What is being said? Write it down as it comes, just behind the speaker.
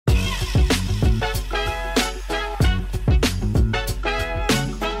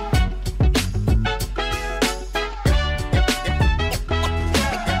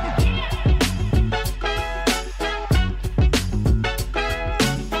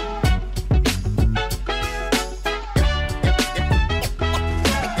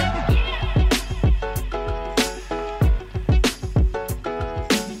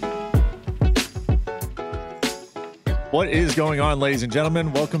is going on, ladies and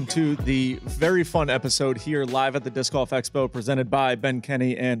gentlemen? Welcome to the very fun episode here live at the Disc Golf Expo presented by Ben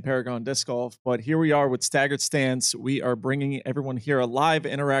Kenny and Paragon Disc Golf. But here we are with Staggered Stance. We are bringing everyone here a live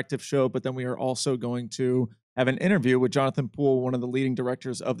interactive show, but then we are also going to have an interview with Jonathan Poole, one of the leading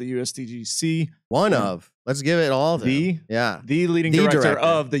directors of the USDGC. Let's give it all to him. The leading director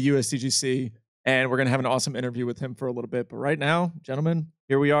of the USDGC. And we're going to have an awesome interview with him for a little bit. But right now, gentlemen,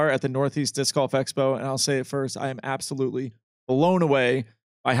 here we are at the Northeast Disc Golf Expo. And I'll say it first, I am absolutely blown away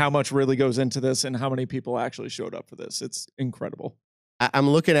by how much really goes into this and how many people actually showed up for this. It's incredible.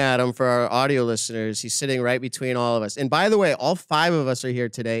 I'm looking at him for our audio listeners. He's sitting right between all of us. And by the way, all 5 of us are here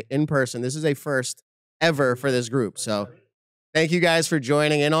today in person. This is a first ever for this group. So thank you guys for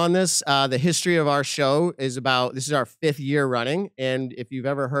joining in on this. The history of our show is this is our 5th year running. And if you've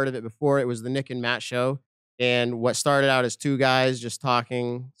ever heard of it before, it was the Nick and Matt show. And what started out as 2 guys just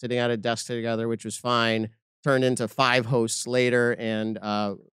talking, sitting at a desk together, which was fine, turned into 5 hosts later and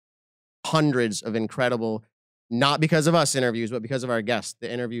hundreds of incredible, not because of us interviews, but because of our guests.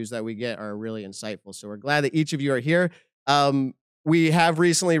 The interviews that we get are really insightful. So we're glad that each of you are here. We have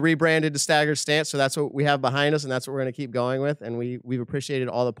recently rebranded to Staggered Stance, so that's what we have behind us, and that's what we're going to keep going with. And we've appreciated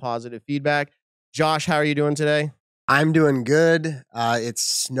all the positive feedback. Josh, how are you doing today? I'm doing good. It's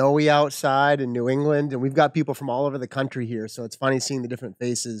snowy outside in New England, and we've got people from all over the country here, so it's funny seeing the different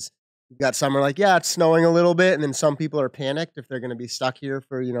faces. We've got some are like, yeah, it's snowing a little bit, and then some people are panicked if they're going to be stuck here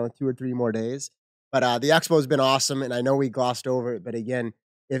for 2 or 3 more days. But the expo has been awesome, and I know we glossed over it, but again,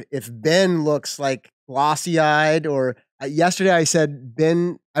 if Ben looks like glossy-eyed or yesterday I said,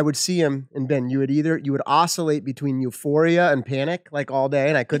 Ben, I would see him, and Ben, you would oscillate between euphoria and panic like all day,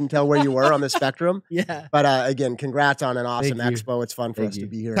 and I couldn't tell where you were on the spectrum. Yeah. But again, congrats on an awesome expo. It's fun for us to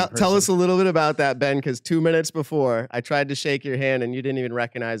be here. Tell us a little bit about that, Ben, because 2 minutes before, I tried to shake your hand, and you didn't even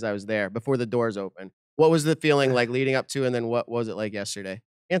recognize I was there before the doors opened. What was the feeling like leading up to, and then what was it like yesterday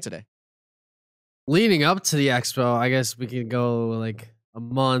and today? Leading up to the expo, I guess we could go like a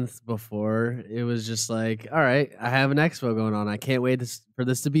month before. It was just like, all right, I have an expo going on. I can't wait for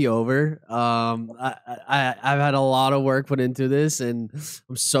this to be over. I've had a lot of work put into this, and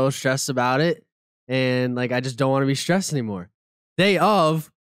I'm so stressed about it. And like, I just don't want to be stressed anymore. Day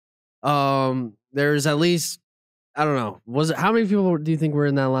of, there's at least, I don't know. How many people do you think were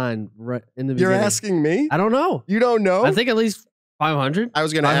in that line right in the beginning? You're asking me? I don't know. You don't know? I think at least 500. I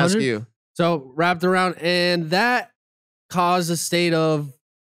was going to ask you. So wrapped around, and that caused a state of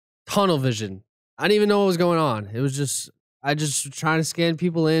tunnel vision. I didn't even know what was going on. It was I just was trying to scan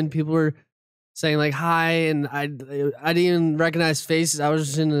people in. People were saying like hi, and I didn't even recognize faces. I was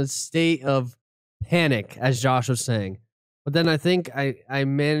just in a state of panic, as Josh was saying. But then I think I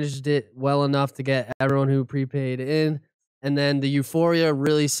managed it well enough to get everyone who prepaid in, and then the euphoria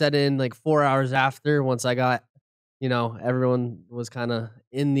really set in like 4 hours after, once I got, everyone was kind of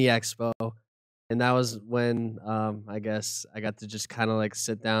in the expo. And that was when I guess I got to just kind of like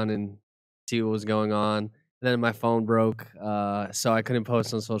sit down and see what was going on. And then my phone broke, so I couldn't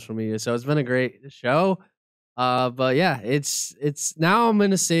post on social media. So it's been a great show. But yeah, it's now I'm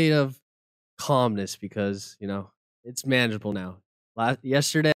in a state of calmness because, it's manageable now.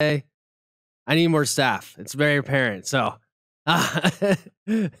 Yesterday, I need more staff. It's very apparent. So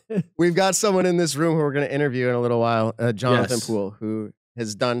we've got someone in this room who we're going to interview in a little while, Jonathan Yes. Poole, who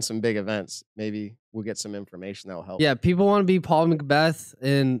has done some big events. Maybe we'll get some information that will help. Yeah, people want to be Paul Macbeth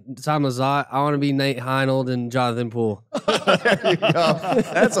and Tom Lazat. I want to be Nate Heinold and Jonathan Poole. There you go.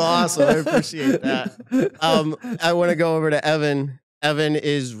 That's awesome. I appreciate that. I want to go over to Evan. Evan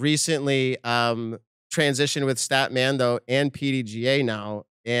is recently transitioned with Statmando and PDGA now.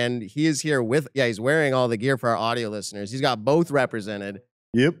 And he is here he's wearing all the gear for our audio listeners. He's got both represented.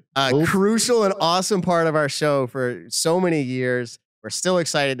 Yep. Crucial and awesome part of our show for so many years. We're still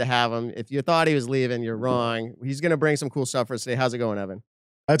excited to have him. If you thought he was leaving, you're wrong. He's going to bring some cool stuff for us today. How's it going, Evan?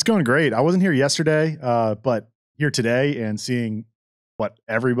 It's going great. I wasn't here yesterday, but here today and seeing what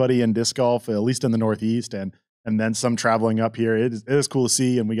everybody in disc golf, at least in the Northeast, and then some traveling up here. It is cool to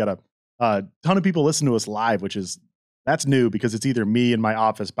see. And we got a ton of people listen to us live, that's new because it's either me in my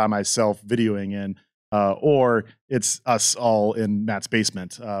office by myself videoing in, or it's us all in Matt's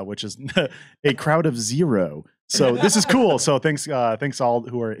basement, which is a crowd of 0. So this is cool. So thanks all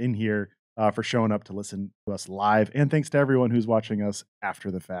who are in here for showing up to listen to us live. And thanks to everyone who's watching us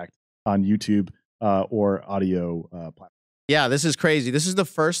after the fact on YouTube or audio platform. Yeah, this is crazy. This is the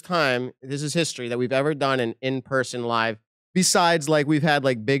first time, this is history, that we've ever done an in-person live. Besides, like, we've had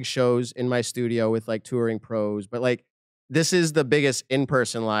like big shows in my studio with like touring pros, but like this is the biggest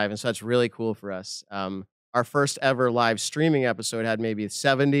in-person live. And so that's really cool for us. Our first ever live streaming episode had maybe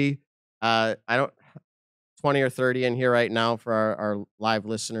 70, 20 or 30 in here right now for our live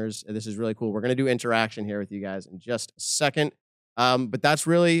listeners. This is really cool. We're going to do interaction here with you guys in just a second. But that's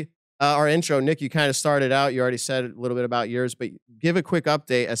really our intro. Nick, you kind of started out. You already said a little bit about yours, but give a quick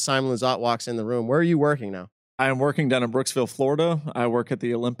update as Simon Lizotte walks in the room. Where are you working now? I am working down in Brooksville, Florida. I work at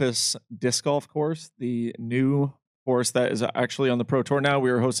the Olympus Disc Golf Course, the new course that is actually on the Pro Tour now. We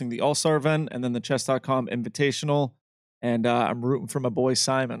are hosting the All-Star event and then the Chess.com Invitational, and I'm rooting for my boy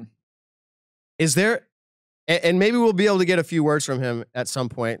Simon. Is there, and maybe we'll be able to get a few words from him at some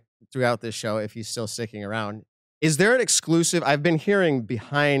point throughout this show if he's still sticking around. Is there an exclusive? I've been hearing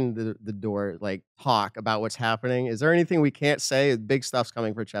behind the door, like, talk about what's happening. Is there anything we can't say? Big stuff's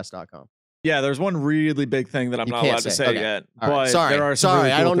coming for chess.com. Yeah, there's one really big thing that I'm not allowed to say yet. All right. But Sorry, there are some really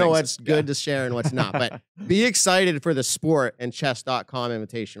cool I don't know things. what's good to share and what's not, but be excited for the sport and chess.com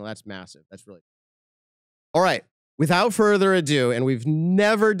invitational. That's massive. That's really cool. All right. Without further ado, and we've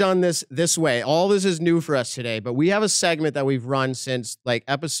never done this way. All this is new for us today, but we have a segment that we've run since like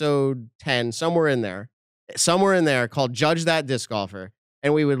episode 10, somewhere in there called Judge That Disc Golfer.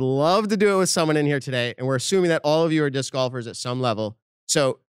 And we would love to do it with someone in here today. And we're assuming that all of you are disc golfers at some level.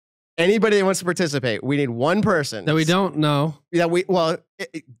 So anybody that wants to participate, we need one person that we don't know.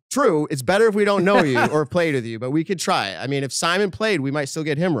 True. It's better if we don't know you or played with you, but we could try. I mean, if Simon played, we might still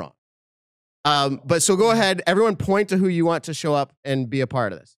get him wrong. But so go ahead, everyone point to who you want to show up and be a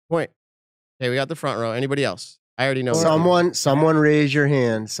part of this. Point. Okay, we got the front row. Anybody else? I already know. Someone raise your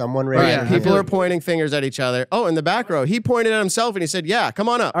hand. Someone raise your hand. People are pointing fingers at each other. Oh, in the back row, he pointed at himself and he said, "Yeah, come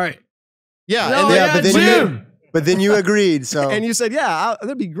on up." All right. Yeah. No, but then you agreed. So and you said, "Yeah,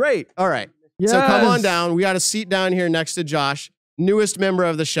 that'd be great." All right. Yes. So come on down. We got a seat down here next to Josh, newest member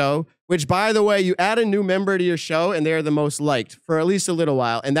of the show. Which, by the way, you add a new member to your show, and they're the most liked for at least a little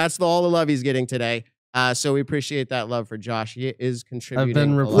while, and that's all the love he's getting today. So we appreciate that love for Josh. He is contributing. I've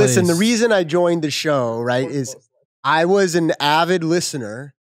been replaced. Listen, the reason I joined the show, right, is I was an avid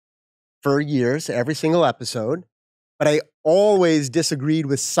listener for years, every single episode, but I always disagreed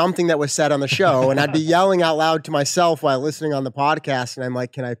with something that was said on the show, and I'd be yelling out loud to myself while listening on the podcast, and I'm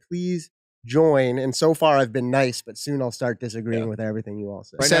like, can I please join? And so far I've been nice, but soon I'll start disagreeing with everything you all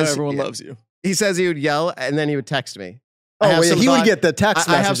say. Right now, everyone loves you. He says he would yell, and then he would text me. He would get the text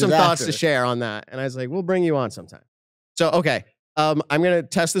I have some thoughts after. to share on that. And I was like, we'll bring you on sometime. So, okay. I'm going to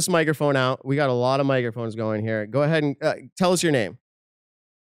test this microphone out. We got a lot of microphones going here. Go ahead and tell us your name.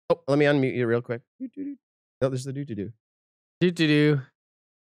 Oh, let me unmute you real quick. No, this is the do-do-do. Do.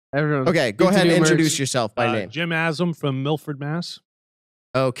 Everyone. Okay, go ahead and introduce yourself by name. Jim Asum from Milford, Mass.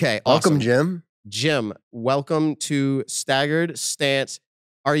 Okay, welcome, awesome. Jim. Jim, welcome to Staggered Stance.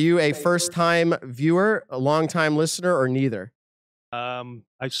 Are you a first-time viewer, a long-time listener, or neither? I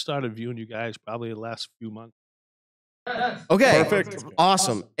started viewing you guys probably the last few months. Okay, Perfect.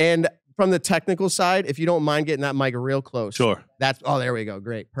 Awesome. And from the technical side, if you don't mind getting that mic real close. Sure. There we go.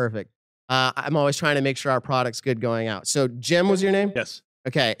 Great. Perfect. I'm always trying to make sure our product's good going out. So Jim was your name? Yes.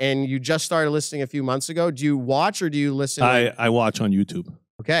 Okay. And you just started listening a few months ago. Do you watch or do you listen? I watch on YouTube.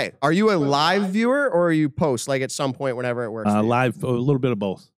 Okay. Are you a live viewer or are you post like at some point whenever it works? for you? Live, a little bit of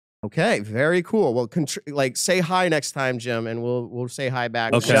both. Okay. Very cool. Well, say hi next time, Jim, and we'll say hi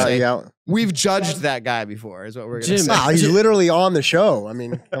back. Okay. We'll say, Yeah. we've judged that guy before is what we're going to Jim, say. Wow, he's literally on the show. I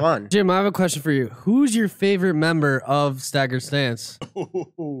mean, come on. Jim, I have a question for you. Who's your favorite member of Staggered Stance?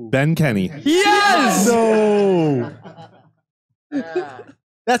 Ben Kenny. Yes. No.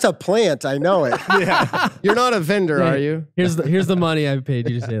 That's a plant. I know it. Yeah. You're not a vendor, are you? Here's the money I paid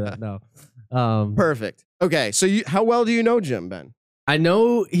you to say that. No. Perfect. Okay. So how well do you know Jim, Ben? I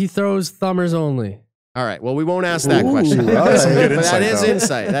know he throws thumbers only. All right. Well, we won't ask that Ooh, question. all right. Some good But insight, that is though.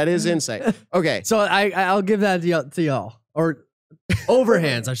 insight. That is insight. Okay. So I'll give that to y'all. Or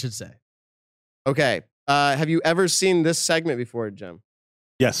overhands, I should say. Okay. Have you ever seen this segment before, Jim?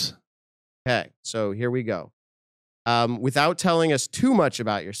 Yes. Okay. So here we go. Without telling us too much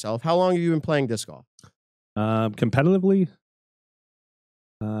about yourself, how long have you been playing disc golf? Competitively,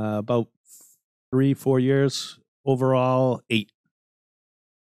 about 3-4 years. Overall, 8.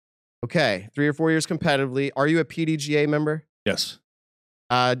 Okay. 3 or 4 years competitively. Are you a PDGA member? Yes.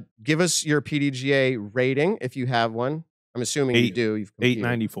 Give us your PDGA rating if you have one. I'm assuming you do. You've competed.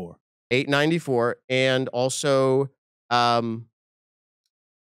 894. 894. And also,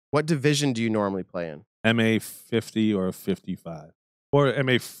 what division do you normally play in? MA 50 or 55. Or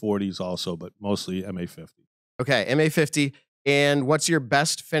MA 40s also, but mostly MA 50. Okay, MA 50. And what's your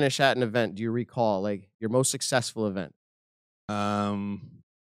best finish at an event? Do you recall, like, your most successful event? I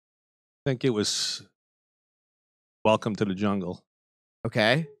think it was Welcome to the Jungle.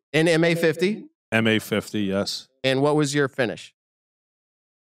 Okay. In MA 50? MA 50, yes. And what was your finish?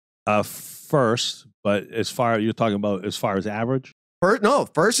 first, but you're talking about as far as average.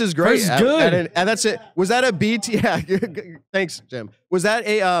 First is great. First is good. And that's it. Was that a B tier? Yeah. Thanks, Jim. Was that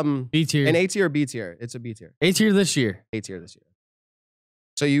a B tier. an A tier or B tier? It's a B tier. A tier this year. A tier this year.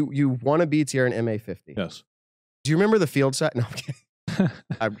 So you won a B tier in MA50. Yes. Do you remember the field set? No, I'm kidding.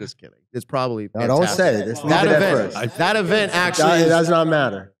 I'm just kidding. It's probably No, don't fantastic. say this. That Leave it at event. first. That event actually. It is- does not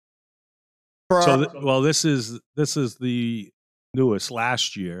matter. for So, our- this is the newest.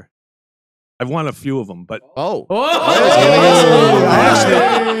 Last year, I've won a few of them, but oh.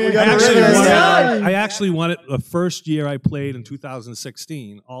 I actually won it the first year I played in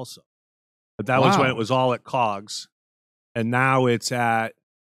 2016 also. But that was when it was all at Cogs. And now it's at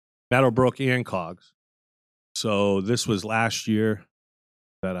Meadowbrook and Cogs. So this was last year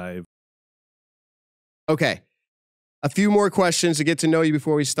that I've... Okay. A few more questions to get to know you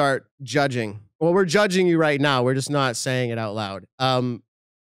before we start judging. Well, we're judging you right now. We're just not saying it out loud.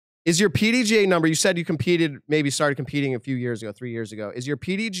 Is your PDGA number, you said you started competing a few years ago, 3 years ago. Is your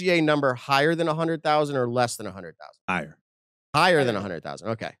PDGA number higher than 100,000 or less than 100,000? Higher. Higher than 100,000.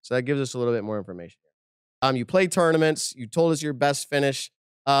 Okay. So that gives us a little bit more information. You play tournaments. You told us your best finish.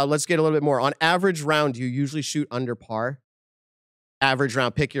 Let's get a little bit more. On average round, do you usually shoot under par? Average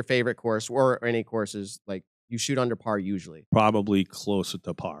round, pick your favorite course or any courses. Like you shoot under par usually. Probably closer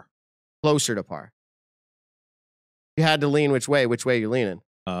to par. Closer to par. You had to lean which way? Which way are you leaning?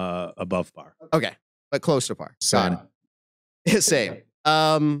 Above par. Okay. But close to par. Same. Got it. Same.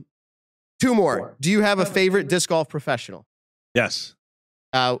 Two more. Do you have a favorite disc golf professional? Yes.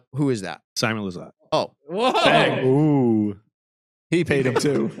 Who is that? Simon Lizotte. Oh, Bang. Ooh. He paid him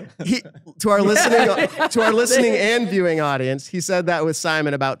too. to our listening and viewing audience, he said that with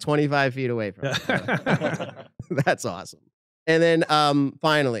Simon about 25 feet away from him. That's awesome. And then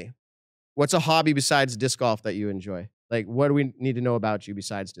finally, what's a hobby besides disc golf that you enjoy? Like, what do we need to know about you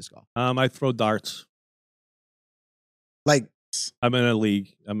besides disc golf? I throw darts. Like I'm in a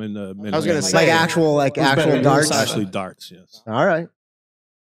league. I'm in the. I was gonna say- actual better, darts. Actually, darts. Yes. All right.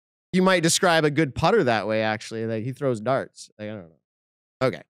 You might describe a good putter that way, actually. Like he throws darts. Like, I don't know.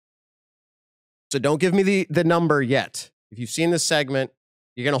 Okay. So don't give me the number yet. If you've seen this segment,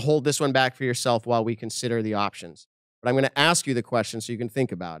 you're going to hold this one back for yourself while we consider the options. But I'm going to ask you the question so you can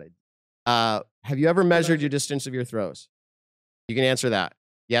think about it. Have you ever measured your distance of your throws? You can answer that.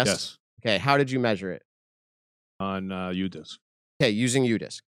 Yes? Yes. Okay. How did you measure it? On UDisc. Okay. Using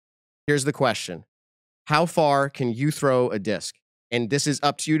UDisc. Here's the question. How far can you throw a disc? And this is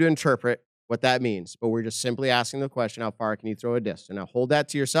up to you to interpret what that means. But we're just simply asking the question, how far can you throw a disc? So now hold that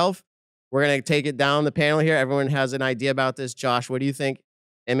to yourself. We're going to take it down the panel here. Everyone has an idea about this. Josh, what do you think?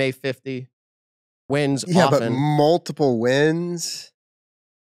 MA50 wins Yeah, but often. multiple wins.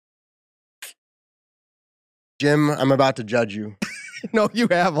 Jim, I'm about to judge you. No, you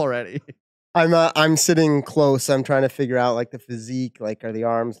have already. I'm sitting close. I'm trying to figure out like the physique. Like, are the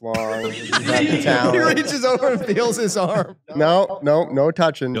arms long? Does he have the He talent? reaches over and feels his arm. No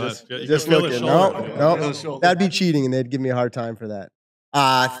touching. Go Just, ahead. just Feel the looking. shoulder. No. That'd be cheating, and they'd give me a hard time for that.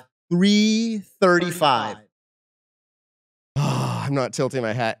 335. Oh, I'm not tilting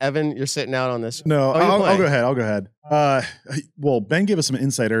my hat. Evan, you're sitting out on this. No, Oh, you're I'll playing. go ahead. I'll go ahead. Well, Ben gave us some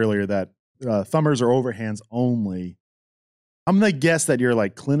insight earlier that thumbers are overhands only. I'm going to guess that you're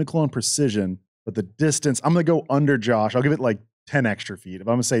like clinical and precision, but the distance, I'm going to go under Josh. I'll give it like 10 extra feet. If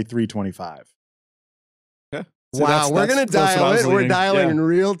I'm going to say 325. Okay. So Wow, we're going to that's close to what I dial was it. We're leaning. dialing Yeah. in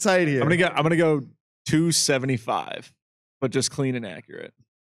real tight here. I'm gonna go 275, but just clean and accurate.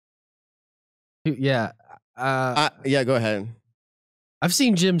 Yeah. Yeah, go ahead. I've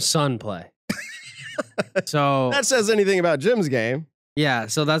seen Jim's son play. So That says anything about Jim's game. yeah,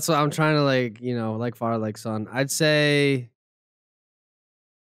 so that's what I'm trying to like father, like son. I'd say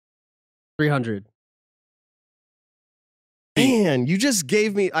 300. Man, you just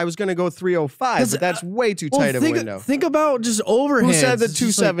gave me. I was going to go 305, but that's way too tight of a window. Think about just overhands. Who said the It's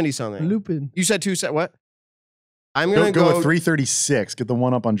just like 270 something? looping. You said what? I'm Go, going to go go. with 336. Get the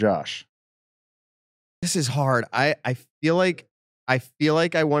one up on Josh. This is hard. I feel like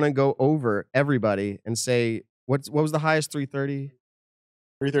I want to go over everybody and say what was the highest? 330.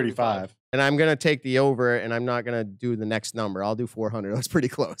 335. And I'm gonna take the over, and I'm not gonna do the next number. I'll do 400. That's pretty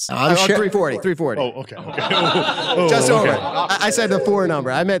close. I'm sure- 340. 340. Oh, okay. Okay. Just Oh, over. okay. I said the 4 number.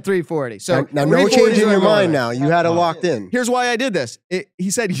 I meant 340. So Now no 340 change is in where your I'm going mind with. now. You had it locked in. Here's why I did this. He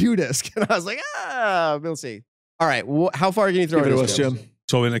said UDisc, and I was like, we'll see. All right. How far can you throw Give it to this, us, Jim.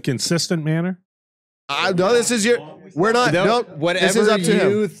 So in a consistent manner. No, this is your. We're not. Nope. Whatever This is up to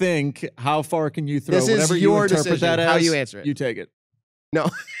you him. think, how far can you throw? This is Whatever your you interpret decision, that as, how you answer it. You take it. No.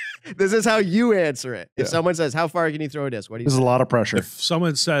 This is how you answer it. If Yeah. someone says, how far can you throw a disc? What do you This is say? a lot of pressure. If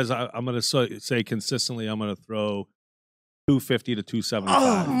someone says I'm going to say consistently, I'm going to throw 250 to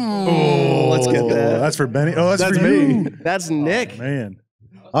 275. Oh, let's get that. That's for Benny. Oh, that's for me. That's Nick. Oh, man.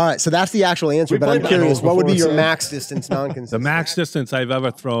 All right, so that's the actual answer. We But I'm played curious, nine what would be holes your before, max distance The non-consistent? max distance I've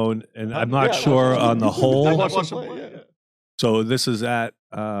ever thrown, and I'm not sure on the I hole. watched him play, yeah. So this is at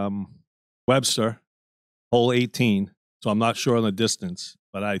Webster, hole 18. So I'm not sure on the distance,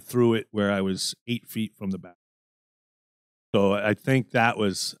 but I threw it where I was 8 feet from the back. So I think that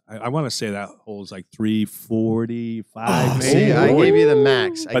was, I want to say that hole was like 345 maybe. See, I gave you the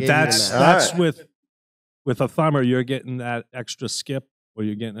max. But that's max. with a thumber, you're getting that extra skip, or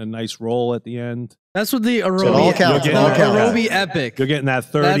you're getting a nice roll at the end. That's what the it all Arobi, counts. It the all counts. Arobi Epic. You're getting that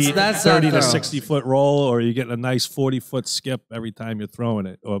 30, That's 30 that to throw. 60 foot roll, or you're getting a nice 40-foot skip every time you're throwing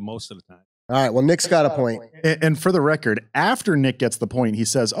it, or most of the time. All right, well, Nick's got a point. And for the record, after Nick gets the point, he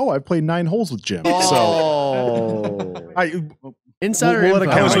says, "Oh, I've played 9 holes with Jim." So Oh. I Insider We'll let it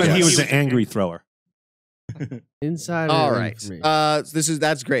info. That was I when he guess. was an angry thrower. Insider All right. information.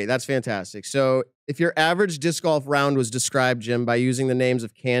 That's great. That's fantastic. So if your average disc golf round was described, Jim, by using the names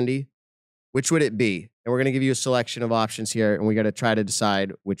of candy, which would it be? And we're going to give you a selection of options here, and we got to try to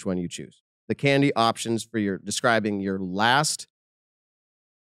decide which one you choose. The candy options for your describing your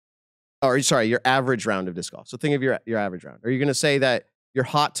your average round of disc golf. So think of your average round. Are you going to say that your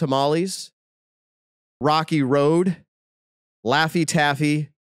hot tamales, Rocky Road, Laffy Taffy,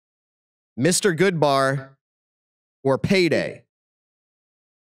 Mr. Goodbar, or Payday?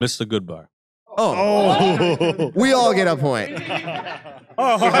 Mr. Goodbar. Oh, we all get a point. We forgot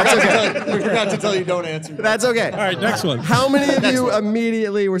to tell you don't answer. That's okay. All right, next one. How many of you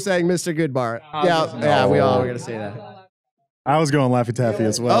immediately were saying Mr. Goodbar? Yeah, we all were going to say that. I was going Laffy Taffy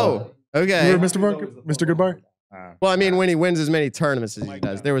as well. Oh, okay. You were Mr. Goodbar? Well, I mean, when he wins as many tournaments as he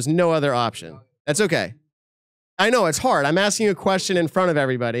does, there was no other option. That's okay. I know it's hard. I'm asking you a question in front of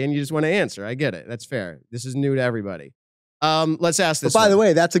everybody, and you just want to answer. I get it. That's fair. This is new to everybody. Let's ask this. But by the one.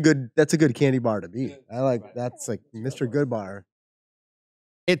 way, that's a good candy bar to beat. That's like Mr. Good Bar.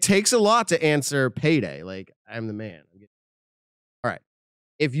 It takes a lot to answer Payday. Like, I'm the man. All right.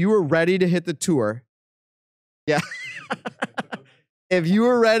 If you were ready to hit the tour, yeah. If you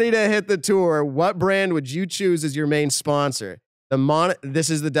were ready to hit the tour, what brand would you choose as your main sponsor? This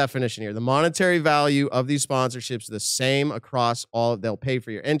is the definition here. The monetary value of these sponsorships is the same across all. They'll pay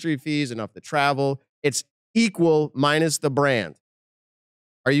for your entry fees, enough to travel. It's equal minus the brand.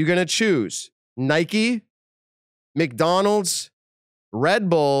 Are you going to choose Nike, McDonald's, Red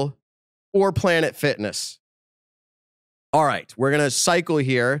Bull, or Planet Fitness? All right, we're going to cycle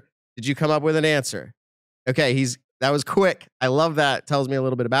here. Did you come up with an answer? Okay, that was quick. I love that. Tells me a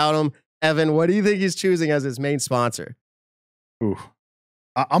little bit about him. Evan, what do you think he's choosing as his main sponsor? Ooh.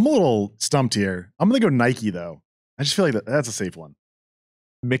 I'm a little stumped here. I'm going to go Nike, though. I just feel like that's a safe one.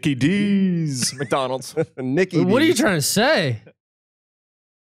 Mickey D's. McDonald's. Who Nikki. What are you D. trying to say?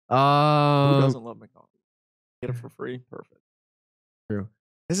 doesn't love McDonald's? Get it for free. Perfect.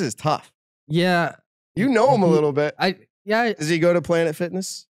 This is tough. Yeah, You know him a little bit. Does he go to Planet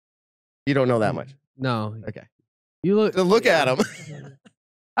Fitness? You don't know that much. No. Okay. You look. So look at him.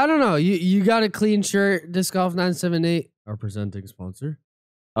 I don't know. You got a clean shirt. Disc Golf 978, our presenting sponsor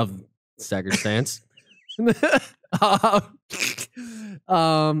of Staggered Stance. Nike.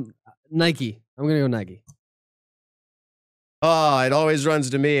 I'm gonna go Nike. Oh, it always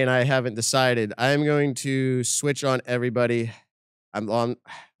runs to me, and I haven't decided. I'm going to switch on everybody. I'm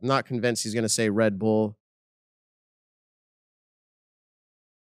not convinced he's going to say Red Bull.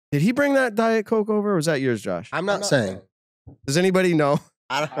 Did he bring that Diet Coke over, or was that yours, Josh? I'm not saying. Does anybody know?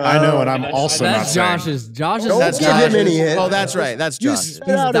 I know, and I'm also not That's saying. Josh's. Josh's. Don't That's give him Josh's. any hint. Oh, that's right. That's You Josh. spit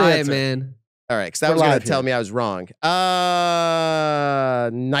He's a out an diet answer. man. All right, because that We're was going live to tell here. me I was wrong.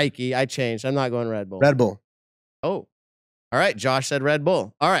 Nike. I changed. I'm not going Red Bull. Red Bull. Oh. All right. Josh said Red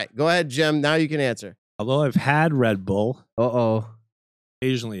Bull. All right. Go ahead, Jim. Now you can answer. Although I've had Red Bull, Uh-oh.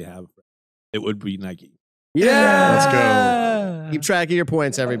 occasionally have, it would be Nike, Yeah. Let's go. Keep track of your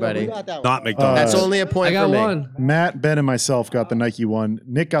points, everybody. not McDonald's. That's only a I point got for me. one. Matt, Ben, and myself got the Nike one.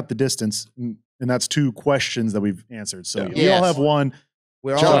 Nick got the distance, and that's 2 questions that we've answered. So we Yes. all have one.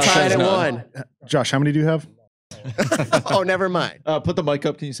 We're all Josh tied has at none. one. Josh, how many do you have? Oh, never mind. Put the mic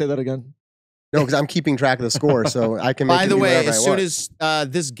up. Can you say that again? No, because I'm keeping track of the score, so I can. By make the it do way, whatever I as soon want.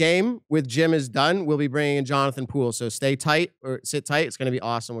 as this game with Jim is done, we'll be bringing in Jonathan Poole. So stay tight or sit tight. It's going to be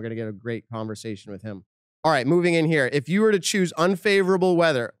awesome. We're going to get a great conversation with him. All right, moving in here. If you were to choose unfavorable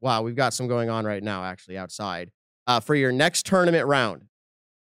weather, wow, we've got some going on right now, actually, outside, for your next tournament round.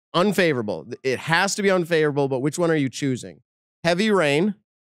 Unfavorable. It has to be unfavorable, but which one are you choosing? Heavy rain,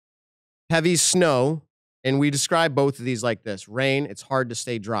 heavy snow, and we describe both of these like this. Rain, it's hard to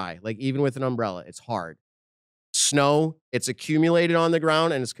stay dry. Like even with an umbrella, it's hard. Snow, it's accumulated on the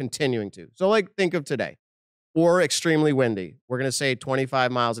ground and it's continuing to. So like think of today. Or extremely windy. We're going to say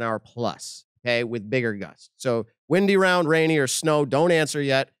 25 miles an hour plus, okay, with bigger gusts. So windy round, rainy, or snow, don't answer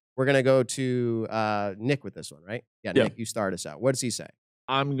yet. We're going to go to Nick with this one, right? Yeah, Nick, you start us out. What does he say?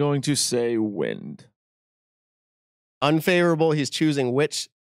 I'm going to say wind. Unfavorable. He's choosing which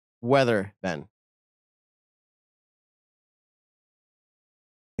weather, Ben?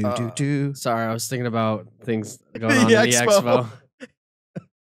 Sorry, I was thinking about things going on in the expo.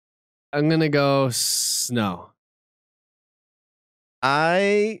 I'm going to go snow.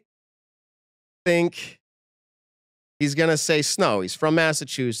 I think he's going to say snow. He's from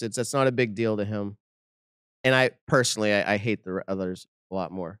Massachusetts. That's not a big deal to him. And I personally, I hate the others a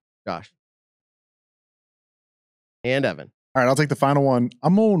lot more. Josh. And Evan. All right, I'll take the final one.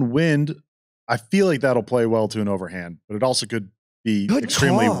 I'm on wind. I feel like that'll play well to an overhand, but it also could be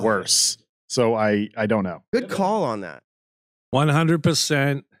extremely worse. So I don't know. Good call on that.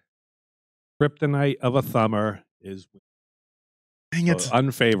 100% kryptonite of a thumber is Dang it.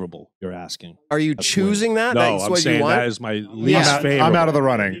 unfavorable, you're asking. Are you choosing that? No, That's I'm what saying you want? that is my least favorite. I'm out of the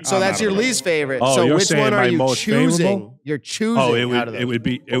running. So that's your least favorite. Oh, so you're which saying one are my you most choosing? favorable? You're choosing. Oh, out of those.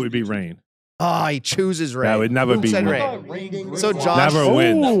 it would be rain. Oh, he chooses rain. That would never Who be said rain. So Josh, Never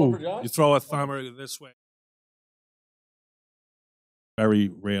win. You throw a thumber this way. Very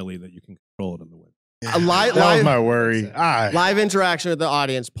rarely that you can control it in the wind. live, That was my worry. live interaction with the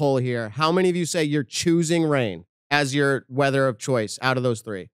audience poll here. How many of you say you're choosing rain as your weather of choice out of those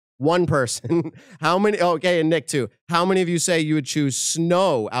three? One person. How many? Okay, and Nick too. How many of you say you would choose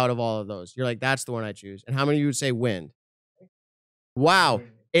snow out of all of those? You're like, that's the one I choose. And how many of you would say wind? Wow.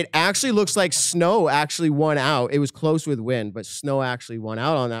 It actually looks like snow actually won out. It was close with wind, but snow actually won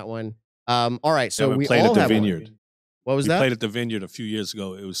out on that one. All right, so we played all at the have one. Vineyard. What was We that? played at the Vineyard a few years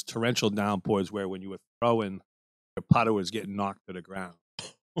ago. It was torrential downpours where when you were throwing, your putter was getting knocked to the ground.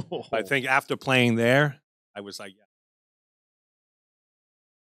 I think after playing there, I was like,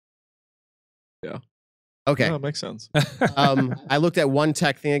 Yeah. Okay. Yeah, that makes sense. I looked at one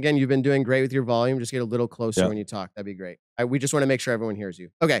tech thing again. You've been doing great with your volume. Just get a little closer Yeah. when you talk. That'd be great. We just want to make sure everyone hears you.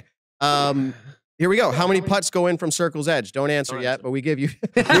 Okay. Here we go. How many putts go in from Circle's Edge? Don't answer yet, but we give you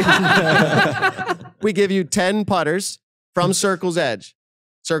we give you 10 putters from Circle's Edge.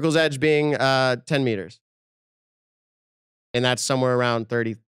 Circle's Edge being 10 meters. And that's somewhere around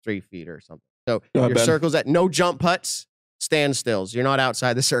 33 feet or something. So Go ahead, your Ben. Circle's Edge, no jump putts, standstills. You're not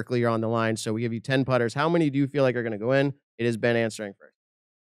outside the circle, you're on the line. So we give you 10 putters. How many do you feel like are going to go in? It is Ben answering first.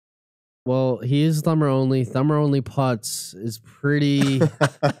 Well, he is thumber only. Thumber only putts is pretty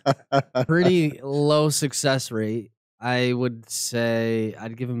low success rate. I would say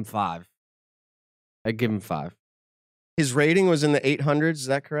I'd give him 5. I'd give him 5. His rating was in the 800s. Is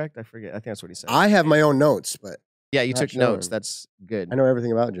that correct? I forget. I think that's what he said. I have my own notes, but Yeah, you Not took notes. showing. That's good. I know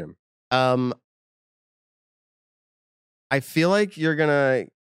everything about Jim. I feel like you're gonna.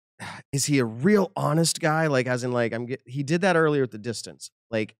 Is he a real honest guy? Like, as in, like, he did that earlier with the distance.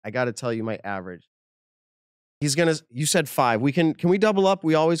 Like, I got to tell you, my average. He's gonna. You said 5. We can we double up?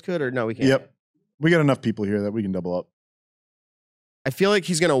 We always could, or no? We can't. Yep. We got enough people here that we can double up. I feel like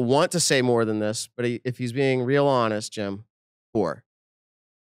he's gonna want to say more than this, but if he's being real honest, Jim, 4.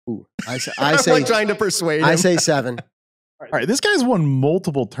 Ooh, I I'm say like trying to persuade him. I say 7. All right, this guy's won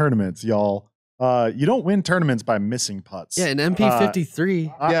multiple tournaments, y'all. You don't win tournaments by missing putts. Yeah, an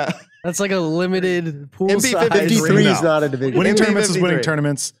MP53. yeah. That's like a limited pool MP53 size. 53 is No. not a division. Winning tournaments is winning 53.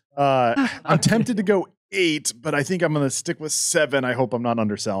 tournaments. I'm tempted to go 8, but I think I'm going to stick with 7. I hope I'm not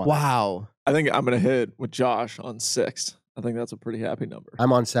underselling. Wow. I think I'm going to hit with Josh on 6. I think that's a pretty happy number.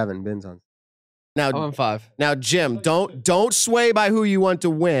 I'm on 7. Ben's on. Now, I'm on 5. Now, Jim, don't sway by who you want to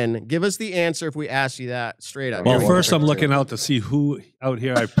win. Give us the answer if we ask you that straight up. well, Here we first go. I'm looking out to see who out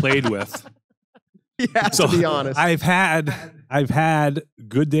here I've played with. He has to be honest. I've had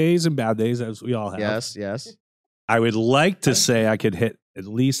good days and bad days, as we all have. Yes. I would like to say I could hit at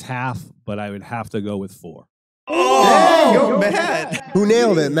least half, but I would have to go with 4. Oh, go Matt. Who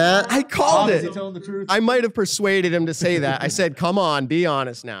nailed it, Matt? I called it. telling the truth? I might have persuaded him to say that. I said, come on, be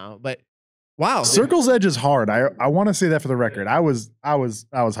honest now. But wow. Circle's Edge is hard. I want to say that for the record. I was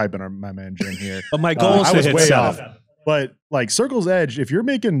hyping my man Jim here. But my goal is I to was hit way 7. off. But like Circle's Edge, if you're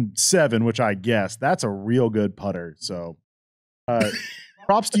making 7, which I guess, that's a real good putter. So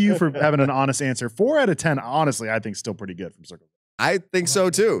props to you for having an honest answer. 4 out of 10, honestly, I think still pretty good from Circle's Edge. I think so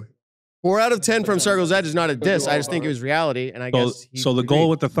too. 4 out of 10 from Circle's Edge is not a diss. I just think it was reality. And I guess So the goal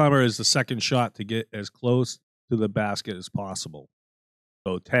with the thumber is the second shot to get as close to the basket as possible.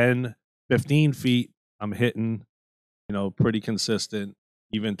 So 10, 15 feet, I'm hitting, pretty consistent,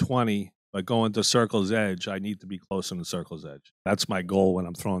 even 20. But going to circle's edge, I need to be closer to circle's edge. That's my goal when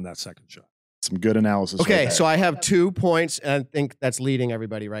I'm throwing that second shot. Some good analysis. Okay, right so I have 2 points, and I think that's leading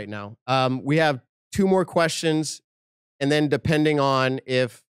everybody right now. We have 2 more questions, and then depending on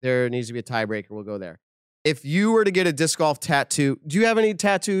if there needs to be a tiebreaker, we'll go there. If you were to get a disc golf tattoo, do you have any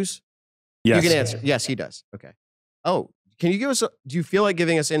tattoos? Yes. You can answer. Yes, he does. Okay. Oh, can you give us? Do you feel like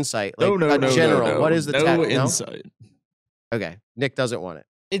giving us insight? Like No, general. no. What is the no tattoo? insight? Okay. Nick doesn't want it.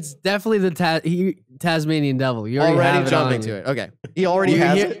 It's definitely the Tasmanian Devil. You already have it jumping on to you. it. Okay. He already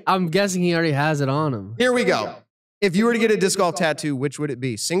has it. I'm guessing he already has it on him. Here we go. If you were to get a disc golf tattoo, which would it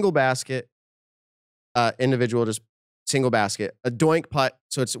be? Single basket, individual, just single basket. A doink putt,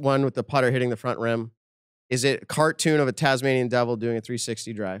 so it's one with the putter hitting the front rim. Is it a cartoon of a Tasmanian Devil doing a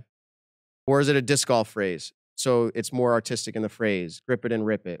 360 drive? Or is it a disc golf phrase? So it's more artistic in the phrase, grip it and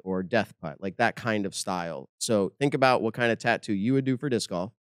rip it, or death putt, like that kind of style. So think about what kind of tattoo you would do for disc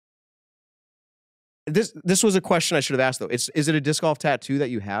golf. This was a question I should have asked, though. Is it a disc golf tattoo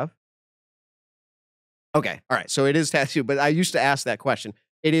that you have? Okay, all right. So it is tattoo, but I used to ask that question.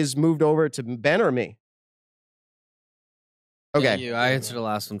 It is moved over to Ben or me? Okay. Yeah, I answered the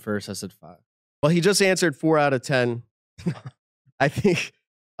last one first. I said 5. Well, he just answered 4 out of 10. I think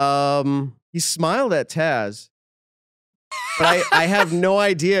he smiled at Taz. But I have no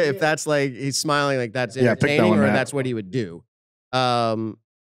idea if that's like he's smiling like that's entertaining or that's what he would do.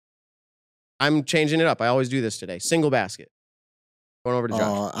 I'm changing it up. I always do this today. Single basket. Going over to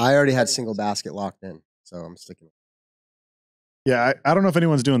Josh. I already had single basket locked in, so I'm sticking. Yeah, I don't know if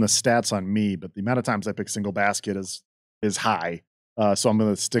anyone's doing the stats on me, but the amount of times I pick single basket is high. So I'm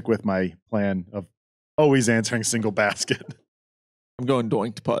going to stick with my plan of always answering single basket. I'm going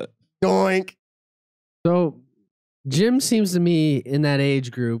doink putt. Doink. So Jim seems to me in that age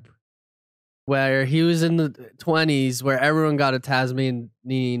group where he was in the 20s where everyone got a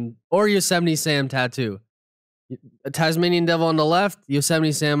Tasmanian or Yosemite Sam tattoo. A Tasmanian Devil on the left,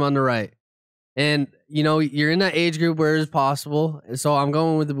 Yosemite Sam on the right. And, you're in that age group where it's possible. So I'm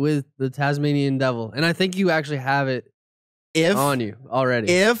going with the Tasmanian Devil. And I think you actually have it on you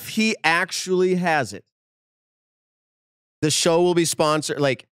already. If he actually has it, the show will be sponsored.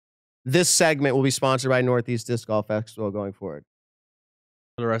 Like this segment will be sponsored by Northeast Disc Golf Expo going forward.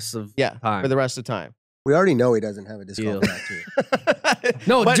 For the rest of time. For the rest of time. We already know he doesn't have a disc golf tattoo.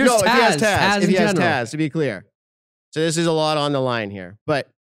 No, but just if he has Taz. Taz, if he has general. Taz, to be clear. So this is a lot on the line here. But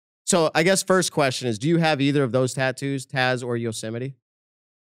so I guess first question is, do you have either of those tattoos, Taz or Yosemite?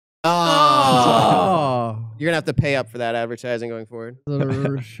 Oh. You're going to have to pay up for that advertising going forward.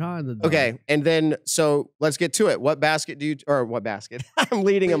 Okay. And then, so let's get to it. What basket do you, or what basket? I'm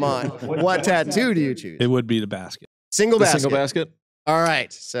leading him on. What tattoo do you choose? It would be the basket. Single basket. Single basket. All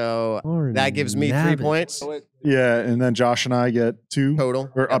right. So that gives me 3 points. Yeah, and then Josh and I get 2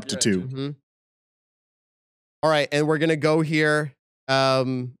 total. or up to 2. Mm-hmm. All right. And we're going to go here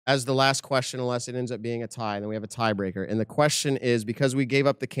as the last question, unless it ends up being a tie. Then we have a tiebreaker. And the question is, because we gave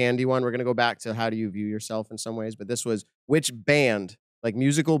up the candy one, we're going to go back to how do you view yourself in some ways. But this was, which band, like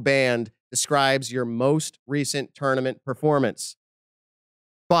musical band, describes your most recent tournament performance?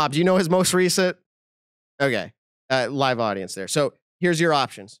 Bob, do you know his most recent? Okay. Live audience there. So here's your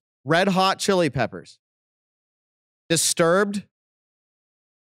options. Red Hot Chili Peppers. Disturbed.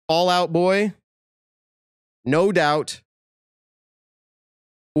 Fall Out Boy. No Doubt.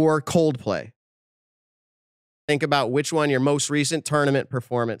 Or Coldplay. Think about which one your most recent tournament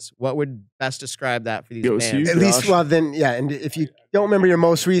performance. What would best describe that for these bands? At least, well, then, yeah. And if you don't remember your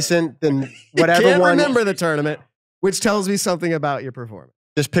most recent, then whatever Can't one. remember the tournament, which tells me something about your performance.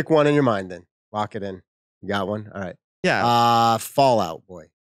 Just pick one in your mind, then lock it in. You got one? All right. Yeah. Fallout Boy.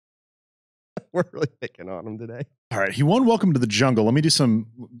 We're really picking on him today. All right, he won Welcome to the Jungle. Let me do some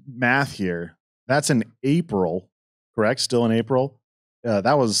math here. That's in April, correct? Still in April.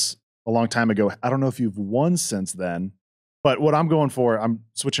 That was a long time ago. I don't know if you've won since then, but what I'm going for, I'm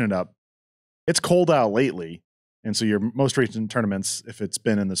switching it up. It's cold out lately, and so your most recent tournaments, if it's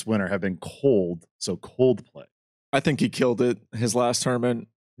been in this winter, have been cold. So Coldplay. I think he killed it. His last tournament,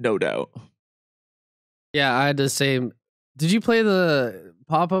 no doubt. Yeah, I had the same. Did you play the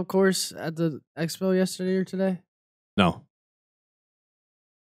pop-up course at the expo yesterday or today? No.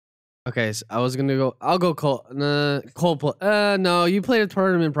 Okay, so I was gonna go. I'll go Coldplay. No, you played a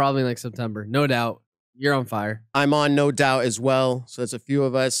tournament probably in like September. No doubt, you're on fire. I'm on No Doubt as well. So that's a few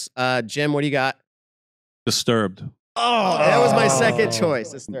of us. Jim, what do you got? Disturbed. Oh, that was my second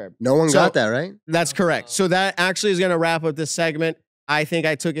choice. Disturbed. No one got that, right? That's correct. So that actually is going to wrap up this segment. I think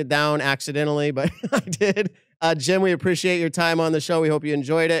I took it down accidentally, but I did. Jim, we appreciate your time on the show. We hope you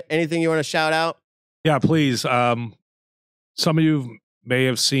enjoyed it. Anything you want to shout out? Yeah, please. Some of you may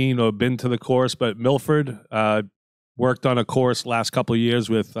have seen or been to the course, but Milford worked on a course last couple of years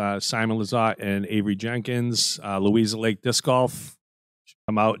with Simon Lazat and Avery Jenkins, Louisa Lake Disc Golf.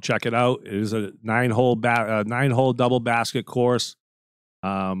 Come out, check it out. It is a nine-hole double basket course.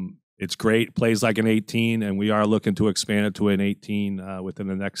 It's great. Plays like an 18, and we are looking to expand it to an 18 within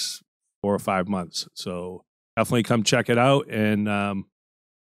the next 4 or 5 months. So definitely come check it out and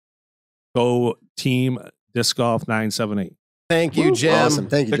go Team Disc Golf 978. Thank you, Jim. Awesome.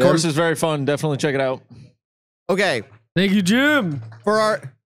 Thank you, The Jim. course is very fun. Definitely check it out. Okay, Thank you, Jim. for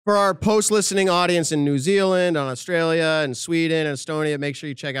our post-listening audience in New Zealand, and Australia, and Sweden, and Estonia, make sure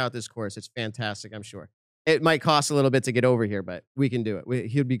you check out this course. It's fantastic, I'm sure. It might cost a little bit to get over here, but we can do it.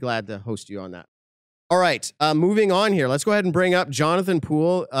 He'd be glad to host you on that. All right, moving on here. Let's go ahead and bring up Jonathan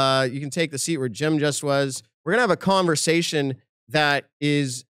Poole. You can take the seat where Jim just was. We're going to have a conversation that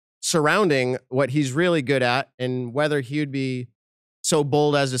is surrounding what he's really good at and whether he would be so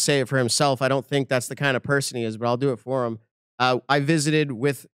bold as to say it for himself. I don't think that's the kind of person he is, but I'll do it for him. I visited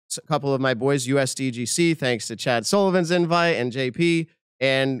with a couple of my boys, USDGC, thanks to Chad Sullivan's invite and JP,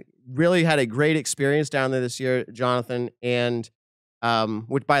 and really had a great experience down there this year, Jonathan. And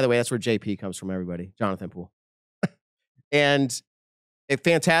which, by the way, that's where JP comes from, everybody. Jonathan Poole. And a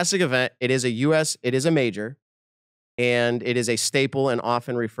fantastic event. It is a major, and it is a staple and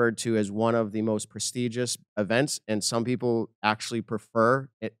often referred to as one of the most prestigious events. And some people actually prefer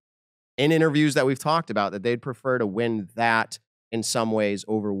it in interviews that we've talked about that they'd prefer to win that in some ways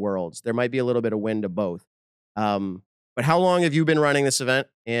over Worlds. There might be a little bit of win to both. But how long have you been running this event?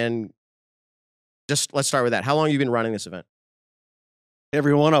 And just let's start with that. How long have you been running this event?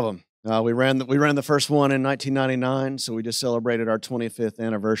 Every one of them. We ran the first one in 1999, so we just celebrated our 25th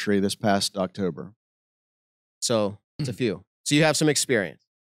anniversary this past October. So it's a few. So you have some experience.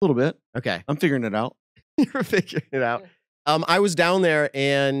 A little bit. Okay. I'm figuring it out. You're figuring it out. I was down there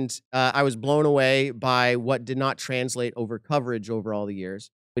and I was blown away by what did not translate over coverage over all the years,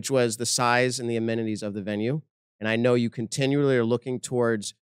 which was the size and the amenities of the venue. And I know you continually are looking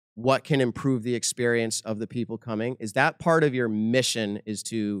towards what can improve the experience of the people coming. Is that part of your mission, is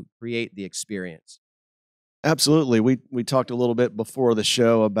to create the experience? Absolutely. We talked a little bit before the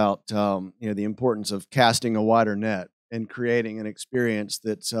show about the importance of casting a wider net and creating an experience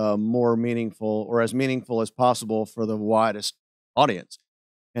that's more meaningful, or as meaningful as possible for the widest audience.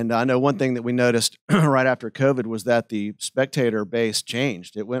 And I know one thing that we noticed right after COVID was that the spectator base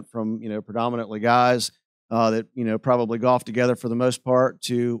changed. It went from predominantly guys that probably golf together for the most part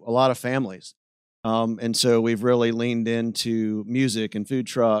to a lot of families. And so we've really leaned into music and food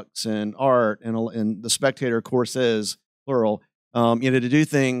trucks and art and the spectator courses, plural, to do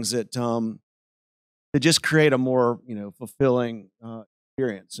things that to just create a more fulfilling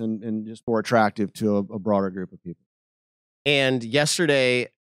experience and just more attractive to a broader group of people. And yesterday,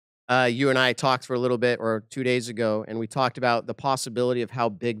 you and I talked for a little bit, or 2 days ago, and we talked about the possibility of how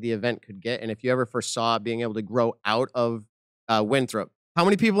big the event could get. And if you ever foresaw being able to grow out of Winthrop. How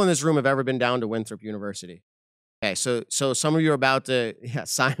many people in this room have ever been down to Winthrop University? Okay, so some of you are about to,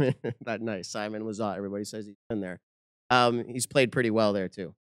 Simon, that nice. Simon was everybody says he's been there. He's played pretty well there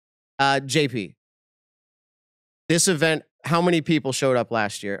too. JP, this event, how many people showed up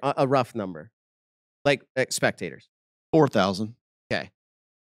last year? A rough number, like spectators. 4,000. Okay.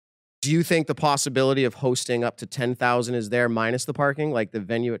 Do you think the possibility of hosting up to 10,000 is there minus the parking? Like the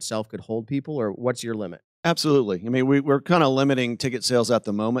venue itself could hold people, or what's your limit? Absolutely. I mean, we're kind of limiting ticket sales at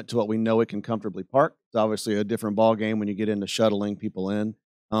the moment to what we know it can comfortably park. It's obviously a different ball game when you get into shuttling people in,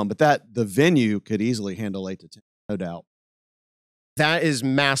 but the venue could easily handle 8 to 10, no doubt. That is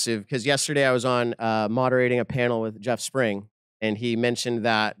massive, because yesterday I was on moderating a panel with Jeff Spring, and he mentioned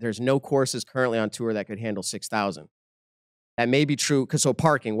that there's no courses currently on tour that could handle 6,000. That may be true. So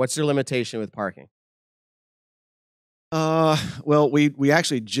parking, what's your limitation with parking? Well, we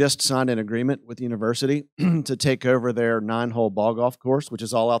actually just signed an agreement with the university to take over their 9-hole ball golf course, which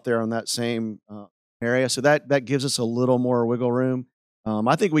is all out there on that same area. So that gives us a little more wiggle room.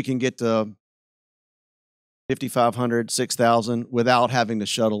 I think we can get to 5,500, 6,000 without having to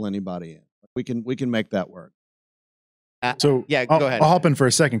shuttle anybody in. We can make that work. So yeah, go ahead. I'll hop in for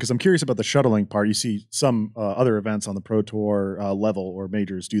a second because I'm curious about the shuttling part. You see some other events on the Pro Tour level or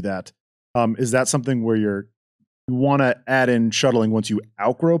majors do that. Is that something where you want to add in shuttling once you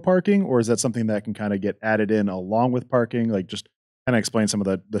outgrow parking, or is that something that can kind of get added in along with parking? Like, just kind of explain some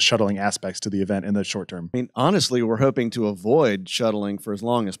of the shuttling aspects to the event in the short term. I mean, honestly, we're hoping to avoid shuttling for as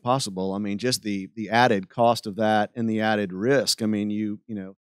long as possible. I mean, just the added cost of that and the added risk. I mean,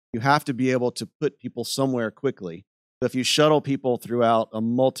 You have to be able to put people somewhere quickly. So if you shuttle people throughout a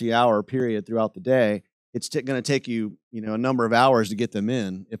multi-hour period throughout the day, it's going to take you, a number of hours to get them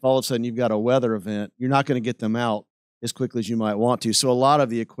in. If all of a sudden you've got a weather event, you're not going to get them out as quickly as you might want to. So a lot of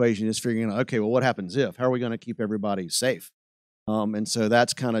the equation is figuring out, okay, well, what happens if? How are we going to keep everybody safe? And so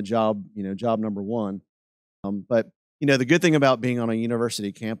that's kind of job number one. But the good thing about being on a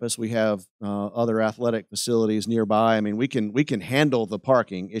university campus, we have other athletic facilities nearby. I mean, we can handle the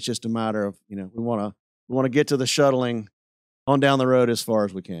parking. It's just a matter of, we want to get to the shuttling on down the road as far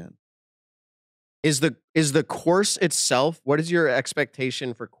as we can. Is the course itself, what is your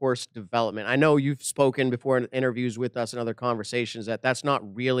expectation for course development? I know you've spoken before in interviews with us and other conversations that that's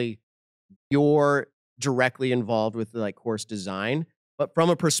not really you're directly involved with like course design, but from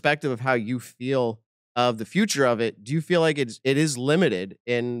a perspective of how you feel of the future of it, do you feel like it is limited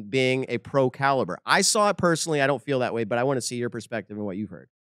in being a pro caliber? I saw it personally. I don't feel that way, but I want to see your perspective and what you've heard.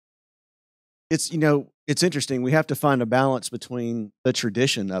 It's interesting. We have to find a balance between the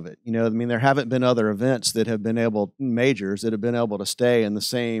tradition of it. I mean, there haven't been other events that have been majors that have been able to stay in the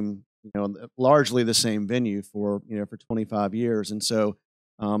same, largely the same venue for 25 years. And so,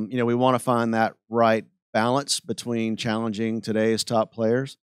 we want to find that right balance between challenging today's top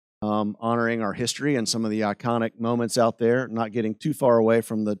players, honoring our history and some of the iconic moments out there, not getting too far away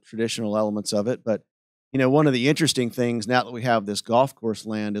from the traditional elements of it. But one of the interesting things now that we have this golf course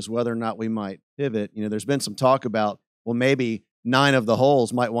land is whether or not we might pivot. There's been some talk about, well, maybe 9 of the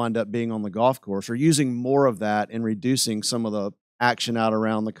holes might wind up being on the golf course, or using more of that and reducing some of the action out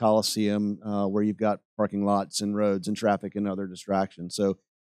around the Coliseum where you've got parking lots and roads and traffic and other distractions. So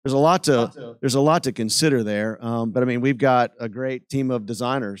there's a lot to consider there. But I mean, we've got a great team of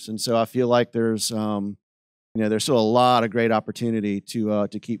designers, and so I feel like there's still a lot of great opportunity to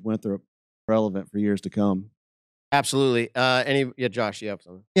keep Winthrop relevant for years to come. Absolutely. Josh, you have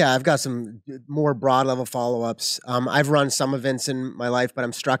something? Yeah, I've got some more broad level follow-ups. I've run some events in my life, but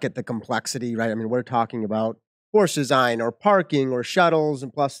I'm struck at the complexity, right? I mean, we're talking about course design or parking or shuttles,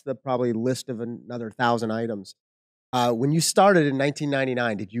 and plus the probably list of another 1,000 items. When you started in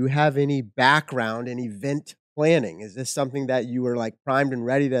 1999, did you have any background in event planning? Is this something that you were like primed and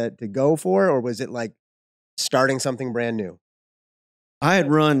ready to go for, or was it like starting something brand new? I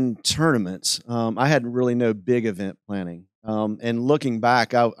had run tournaments. I had really no big event planning. And looking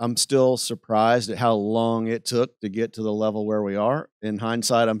back, I'm still surprised at how long it took to get to the level where we are. In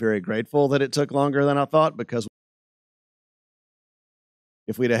hindsight, I'm very grateful that it took longer than I thought, because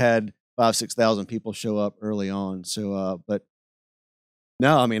if we'd have had 5,000-6,000 people show up early on. So, but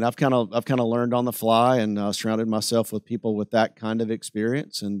no, I mean, I've kind of learned on the fly, and surrounded myself with people with that kind of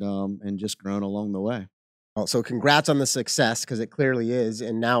experience, and just grown along the way. Well, so congrats on the success, because it clearly is.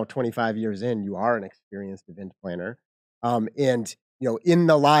 And now 25 years in, you are an experienced event planner. And, in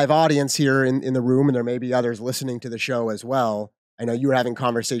the live audience here in the room, and there may be others listening to the show as well, I know you were having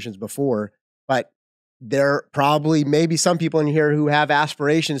conversations before, but there probably maybe some people in here who have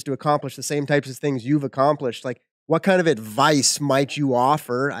aspirations to accomplish the same types of things you've accomplished. Like, what kind of advice might you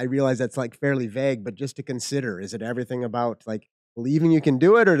offer? I realize that's like fairly vague, but just to consider, is it everything about like believing you can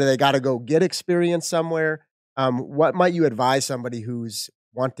do it, or do they got to go get experience somewhere? What might you advise somebody who's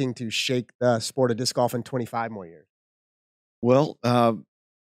wanting to shake the sport of disc golf in 25 more years? Well,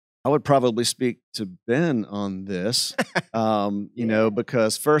 I would probably speak to Ben on this,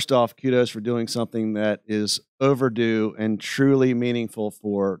 because first off, kudos for doing something that is overdue and truly meaningful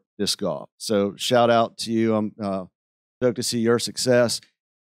for disc golf. So shout out to you. I'm stoked to see your success.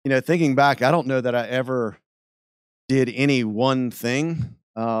 Thinking back, I don't know that I ever did any one thing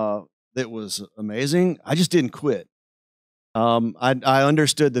that was amazing. I just didn't quit. I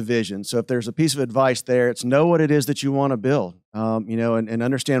understood the vision. So if there's a piece of advice there, it's know what it is that you want to build, and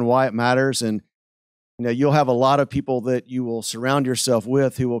understand why it matters. And, you'll have a lot of people that you will surround yourself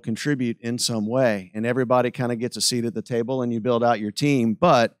with who will contribute in some way, and everybody kind of gets a seat at the table, and you build out your team,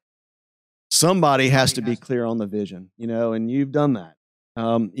 but somebody has to be clear on the vision, and you've done that,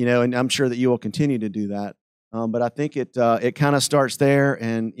 and I'm sure that you will continue to do that. But I think it kind of starts there,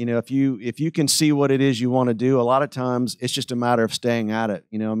 and if you can see what it is you want to do, a lot of times it's just a matter of staying at it.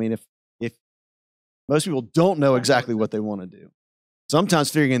 I mean, if most people don't know exactly what they want to do,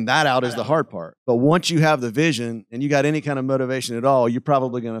 sometimes figuring that out is the hard part. But once you have the vision and you got any kind of motivation at all, you're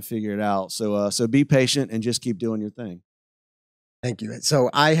probably going to figure it out. So be patient and just keep doing your thing. Thank you. So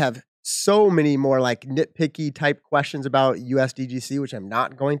I have so many more like nitpicky type questions about USDGC, which I'm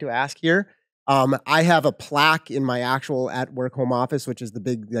not going to ask here. I have a plaque in my actual at work home office, which is the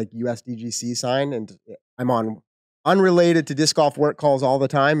big like USDGC sign, and I'm on unrelated to disc golf work calls all the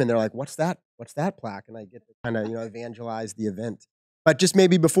time, and they're like, "What's that? What's that plaque?" And I get to kind of evangelize the event. But just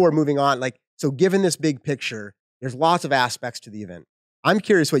maybe before moving on, like, so given this big picture, there's lots of aspects to the event. I'm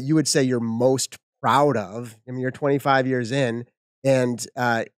curious what you would say you're most proud of. I mean, you're 25 years in, and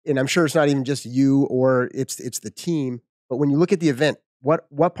I'm sure it's not even just you or it's the team. But when you look at the event,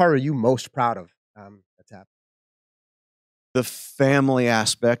 what part are you most proud of that's happened? The family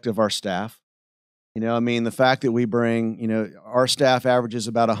aspect of our staff. You know, I mean, the fact that we bring, you know, our staff averages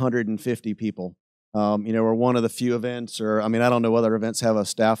about 150 people. You know, we're one of the few events, or I mean, I don't know whether events have a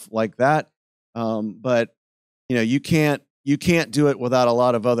staff like that, but you know, you can't do it without a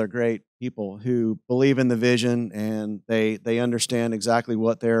lot of other great people who believe in the vision and they understand exactly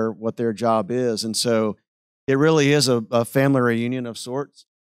what their job is, and so it really is a family reunion of sorts.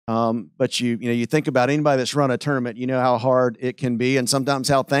 But you think about anybody that's run a tournament, you know how hard it can be, and sometimes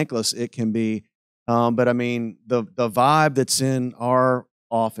how thankless it can be. But I mean, the vibe that's in our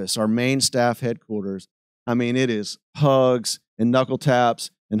office, our main staff headquarters, I mean, it is hugs and knuckle taps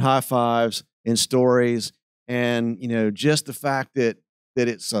and high fives and stories. And, you know, just the fact that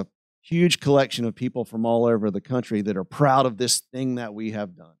it's a huge collection of people from all over the country that are proud of this thing that we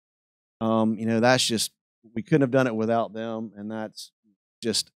have done. You know, that's just, we couldn't have done it without them. And that's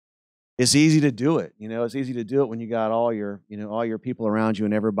just, it's easy to do it. You know, it's easy to do it when you got all your people around you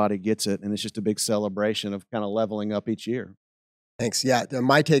and everybody gets it. And it's just a big celebration of kind of leveling up each year. Thanks. Yeah,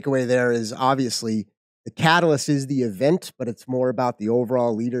 my takeaway there is obviously the catalyst is the event, but it's more about the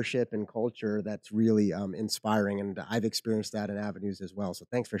overall leadership and culture that's really inspiring. And I've experienced that in avenues as well. So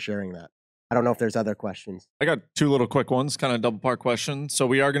thanks for sharing that. I don't know if there's other questions. I got two little quick ones, kind of double part questions. So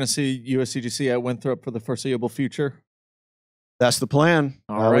we are going to see USCGC at Winthrop for the foreseeable future. That's the plan.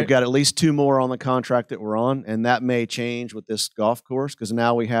 All right. We've got at least 2 more on the contract that we're on, and that may change with this golf course because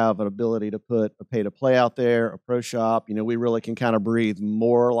now we have an ability to put a pay-to-play out there, a pro shop. You know, we really can kind of breathe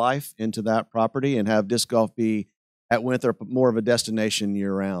more life into that property and have disc golf be at Winthrop more of a destination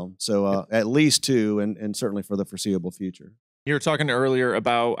year-round. So at least 2, and certainly for the foreseeable future. You were talking earlier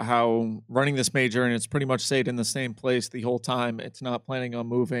about how running this major and it's pretty much stayed in the same place the whole time. It's not planning on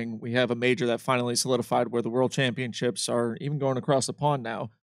moving. We have a major that finally solidified where the World Championships are even going across the pond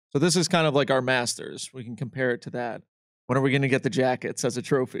now. So this is kind of like our Masters. We can compare it to that. When are we going to get the jackets as a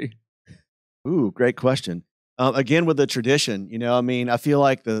trophy? Ooh, great question. Again, with the tradition, you know, I mean, I feel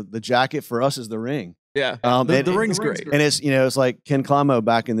like the jacket for us is the ring. Yeah, the ring's great. And it's, you know, it's like Ken Climo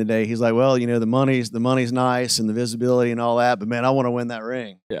back in the day. He's like, well, you know, the money's nice and the visibility and all that, but man, I want to win that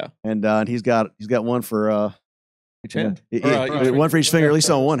ring. Yeah. And he's got one for each hand. One for each finger, at least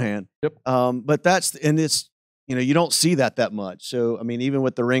on one hand. Yep. But it's, you know, you don't see that much. So I mean, even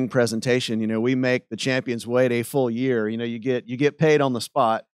with the ring presentation, you know, we make the champions wait a full year. You know, you get paid on the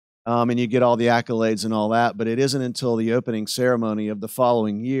spot. And you get all the accolades and all that, but it isn't until the opening ceremony of the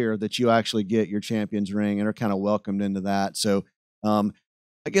following year that you actually get your champion's ring and are kind of welcomed into that. So I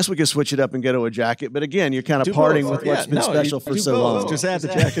guess we could switch it up and go to a jacket, but again, you're kind of parting with what's been special for so long. Just add the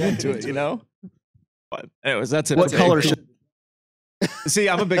jacket into it, you know? But anyways, that's it. What color should... See,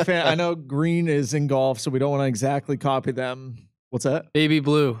 I'm a big fan. I know green is in golf, so we don't want to exactly copy them. What's that? Baby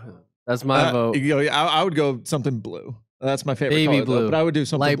blue. That's my vote. You know, I would go something blue. That's my favorite Baby color, blue. but I would do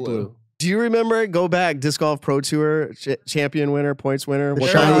something Light blue. Do you remember? Go back, Disc Golf Pro Tour champion winner, points winner. The What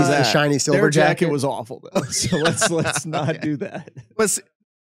shiny, color was the that? shiny silver Their jacket jacket was awful, though. So let's not do that.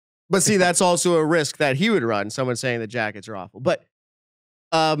 But see, that's also a risk that he would run. Someone saying the jackets are awful. But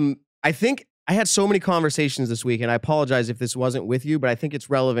I think I had so many conversations this week, and I apologize if this wasn't with you, but I think it's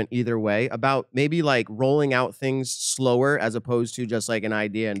relevant either way about maybe like rolling out things slower as opposed to just like an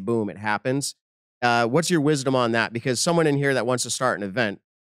idea and boom, it happens. What's your wisdom on that? Because someone in here that wants to start an event,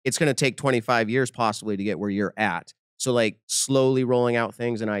 it's going to take 25 years possibly to get where you're at. So like slowly rolling out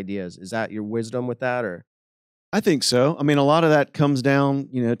things and ideas. Is that your wisdom with that, or? I think so. I mean, a lot of that comes down,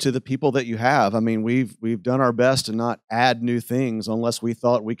 you know, to the people that you have. I mean, we've done our best to not add new things unless we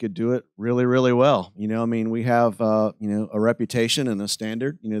thought we could do it really, really well. You know, I mean, we have, you know, a reputation and a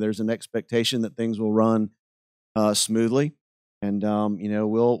standard. You know, there's an expectation that things will run smoothly. And, you know,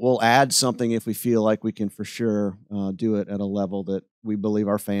 we'll add something if we feel like we can for sure do it at a level that we believe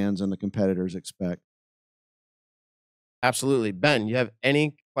our fans and the competitors expect. Absolutely. Ben, you have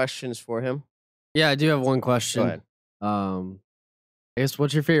any questions for him? Yeah, I do have one question. Go ahead. I guess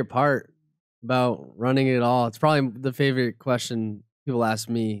what's your favorite part about running it all? It's probably the favorite question people ask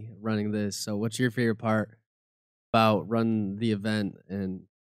me running this. So what's your favorite part about running the event and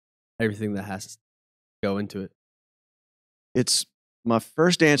everything that has to go into it? It's my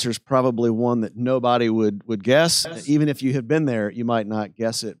first answer is probably one that nobody would guess. Yes. Even if you have been there, you might not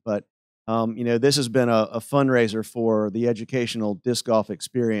guess it. But, you know, this has been a fundraiser for the educational disc golf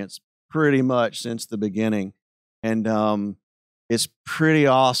experience pretty much since the beginning. And it's pretty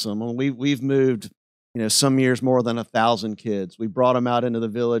awesome. And we've moved, some years more than 1,000 kids. We brought them out into the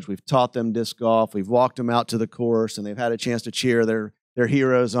village. We've taught them disc golf. We've walked them out to the course, and they've had a chance to cheer their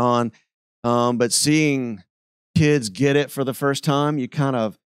heroes on. But seeing kids get it for the first time, we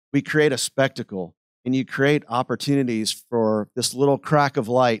create a spectacle, and you create opportunities for this little crack of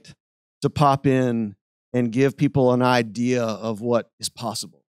light to pop in and give people an idea of what is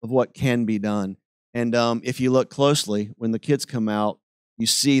possible, of what can be done. And if you look closely, when the kids come out, you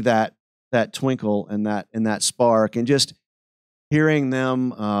see that twinkle and that spark, and just hearing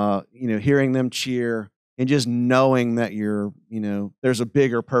them, hearing them cheer, and just knowing that there's a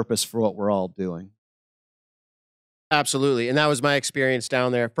bigger purpose for what we're all doing. Absolutely. And that was my experience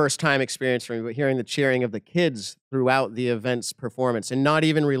down there. First time experience for me, but hearing the cheering of the kids throughout the event's performance, and not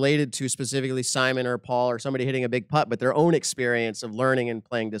even related to specifically Simon or Paul or somebody hitting a big putt, but their own experience of learning and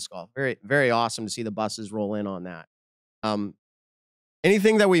playing disc golf. Very, very awesome to see the buses roll in on that.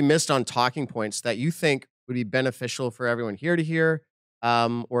 Anything that we missed on talking points that you think would be beneficial for everyone here to hear,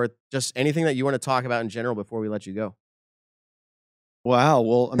 or just anything that you want to talk about in general before we let you go? Wow.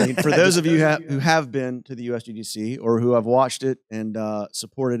 Well, I mean, for those of you who have been to the USGGC or who have watched it and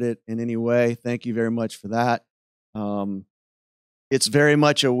supported it in any way, thank you very much for that. It's very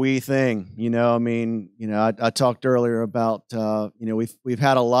much a we thing, I talked earlier about, we've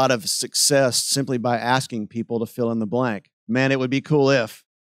had a lot of success simply by asking people to fill in the blank. Man, it would be cool if.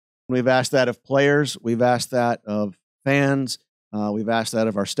 We've asked that of players. We've asked that of fans. We've asked that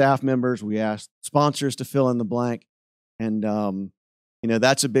of our staff members. We asked sponsors to fill in the blank. And,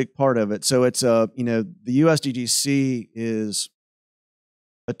 that's a big part of it. So it's the USGGC is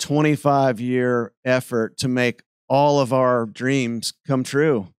a 25-year effort to make all of our dreams come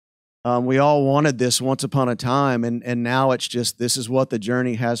true. We all wanted this once upon a time, and now it's just, this is what the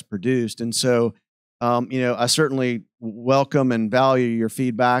journey has produced. And so, I certainly welcome and value your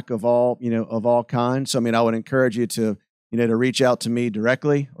feedback of all kinds. So, I would encourage you to reach out to me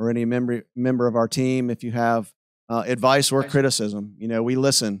directly or any member of our team if you have advice or criticism. We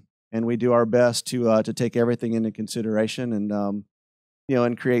listen and we do our best to take everything into consideration and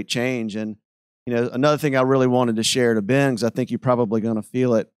and create change. And another thing I really wanted to share to Ben, because I think you're probably going to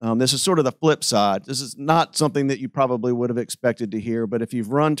feel it. This is sort of the flip side. This is not something that you probably would have expected to hear, but if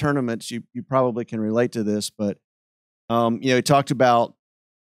you've run tournaments, you probably can relate to this. But he talked about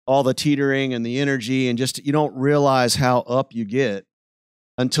all the teetering and the energy, and just you don't realize how up you get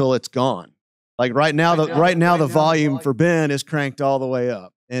until it's gone. Like right now, the volume for Ben is cranked all the way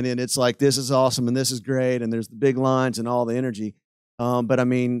up, and it's like, this is awesome and this is great, and there's the big lines and all the energy. But I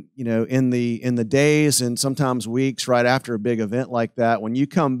mean, in the days and sometimes weeks right after a big event like that, when you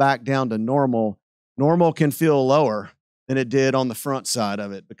come back down to normal can feel lower than it did on the front side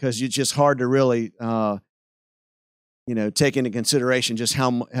of it, because it's just hard to really, take into consideration just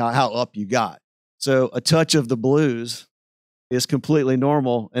how up you got. So a touch of the blues is completely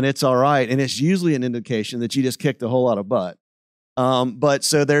normal, and it's all right. And it's usually an indication that you just kicked a whole lot of butt. But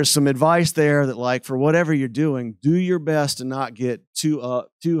so there's some advice there that, like, for whatever you're doing, do your best to not get too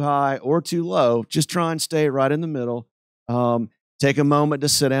up, too high, or too low. Just try and stay right in the middle. Take a moment to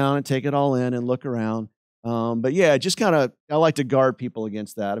sit down and take it all in and look around. But yeah, just I like to guard people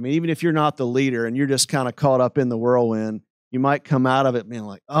against that. I mean, even if you're not the leader and you're just kind of caught up in the whirlwind, you might come out of it being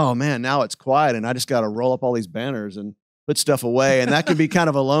like, oh man, now it's quiet and I just got to roll up all these banners and put stuff away. And that can be kind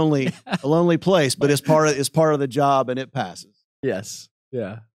of a lonely place, but it's part of the job, and it passes. Yes.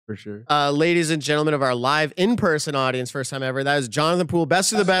 Yeah, for sure. Ladies and gentlemen of our live in-person audience, first time ever, that is Jonathan Poole,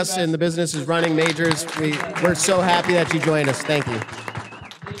 best of the best in the business is running majors. We're so happy that you joined us. Thank you.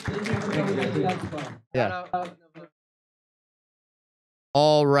 Yeah.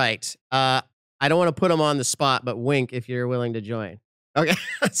 All right. I don't want to put him on the spot, but wink if you're willing to join. Okay.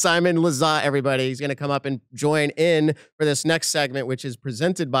 Simon Lizotte, everybody. He's going to come up and join in for this next segment, which is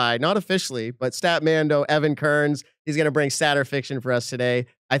presented by, not officially, but Statmando Evan Kearns. He's going to bring stat or fiction for us today.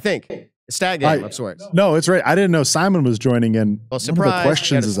 I think a stat game of sorts. No, it's right. I didn't know Simon was joining in. Well, surprise. One of the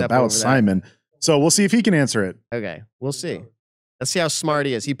questions is about Simon. So we'll see if he can answer it. Okay. We'll see. Let's see how smart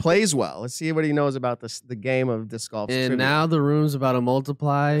he is. He plays well. Let's see what he knows about the game of disc golf. And trivia. now the room's about to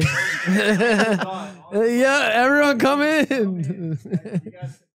multiply. Yeah, everyone come in.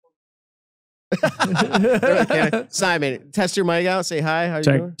 Simon, test your mic out. Say hi. How you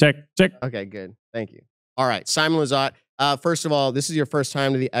doing? Check. Okay, good. Thank you. All right, Simon Lizotte. First of all, this is your first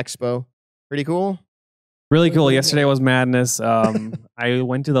time to the expo. Pretty cool. Really cool. Yesterday was madness. I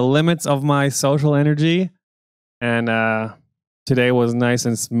went to the limits of my social energy, and today was nice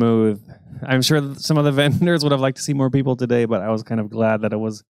and smooth. I'm sure some of the vendors would have liked to see more people today, but I was kind of glad that it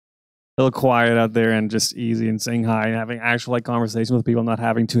was little quiet out there and just easy and saying hi and having actual like conversation with people, not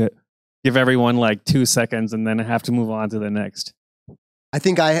having to give everyone like 2 seconds and then have to move on to the next. I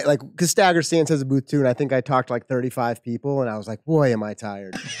think because Stagger Stance has a booth too, and I think I talked to like 35 people, and I was like, boy, am I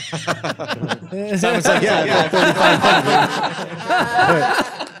tired. Simon's like, yeah.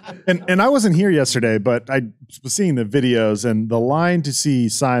 3,500. And I wasn't here yesterday, but I was seeing the videos, and the line to see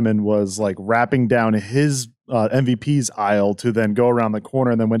Simon was like wrapping down his MVP's aisle to then go around the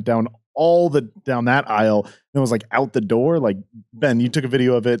corner and then went down down that aisle and it was like out the door. Like, Ben, you took a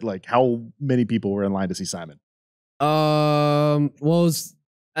video of it. Like, how many people were in line to see Simon? Well, it was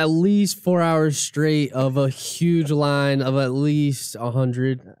at least 4 hours straight of a huge line of at least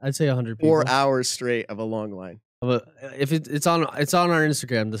 100. I'd say 100 people. 4 hours straight of a long line. If it's on our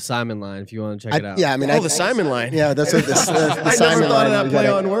Instagram, the Simon line. If you want to check it out. Yeah, I mean, the Simon line. Yeah, that's what the I Simon never thought of line. that play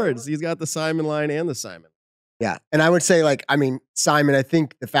on words. He's got the Simon line and the Simon. Yeah, and I would say, like, I mean, Simon, I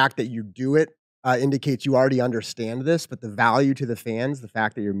think the fact that you do it indicates you already understand this, but the value to the fans, the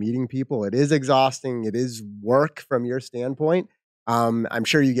fact that you're meeting people, it is exhausting. It is work from your standpoint. I'm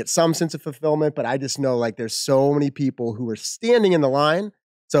sure you get some sense of fulfillment, but I just know like there's so many people who are standing in the line.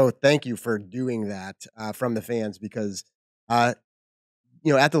 So thank you for doing that from the fans because, at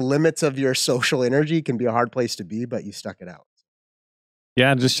the limits of your social energy can be a hard place to be, but you stuck it out.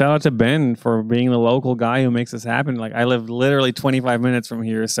 Yeah, just shout out to Ben for being the local guy who makes this happen. Like, I live literally 25 minutes from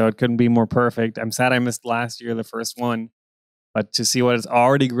here, so it couldn't be more perfect. I'm sad I missed last year, the first one, but to see what it's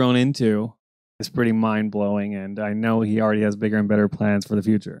already grown into is pretty mind-blowing, and I know he already has bigger and better plans for the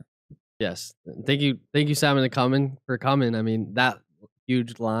future. Yes. Thank you, Simon, for coming. I mean, that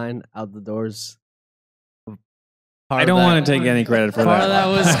huge line out the doors. I don't want to take any credit for Part that. of that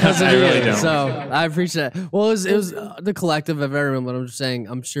was because of I you. really don't. So I appreciate that. Well, it was the collective of everyone, but I'm just saying,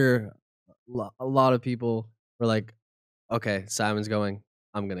 I'm sure a lot of people were like, okay, Simon's going.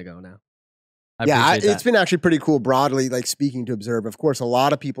 I'm going to go now. It's been actually pretty cool broadly, like speaking to observe. Of course, a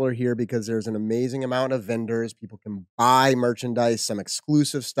lot of people are here because there's an amazing amount of vendors. People can buy merchandise, some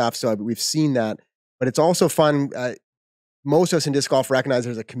exclusive stuff. So we've seen that. But it's also fun. Most of us in disc golf recognize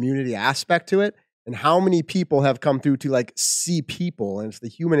there's a community aspect to it. And how many people have come through to like see people, and it's the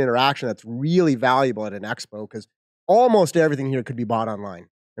human interaction that's really valuable at an expo because almost everything here could be bought online.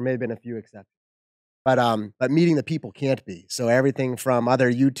 There may have been a few exceptions, but meeting the people can't be. So everything from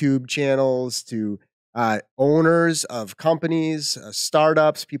other YouTube channels to owners of companies,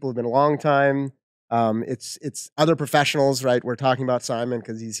 startups, people who've been a long time. It's other professionals, right? We're talking about Simon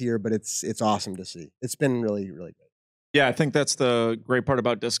because he's here, but it's awesome to see. It's been really, really good. Yeah, I think that's the great part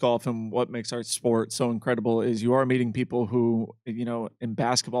about disc golf and what makes our sport so incredible is you are meeting people who, in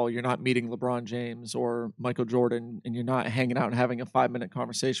basketball, you're not meeting LeBron James or Michael Jordan and you're not hanging out and having a 5-minute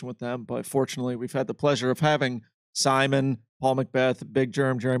conversation with them. But fortunately, we've had the pleasure of having Simon, Paul Macbeth, Big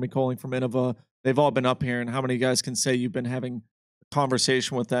Germ, Jeremy Colling from Innova. They've all been up here. And how many guys can say you've been having a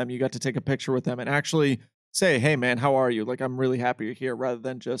conversation with them? You got to take a picture with them and actually say, hey, man, how are you? Like, I'm really happy you're here rather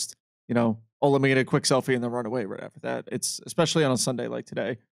than just, oh, let me get a quick selfie and then run away right after that. It's especially on a Sunday like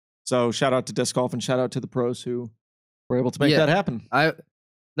today. So shout out to disc golf and shout out to the pros who were able to make that happen. I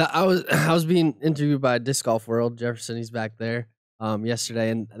was being interviewed by Disc Golf World. Jefferson, he's back there yesterday,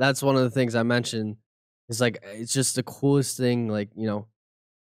 and that's one of the things I mentioned. Is like it's just the coolest thing. Like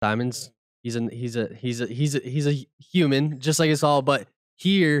Simon's he's a human just like us all, but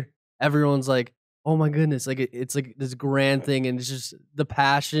here everyone's like, oh my goodness, like it's like this grand thing, and it's just the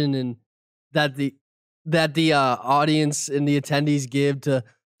passion and that the audience and the attendees give to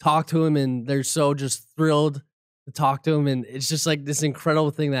talk to him, and they're so just thrilled to talk to him, and it's just like this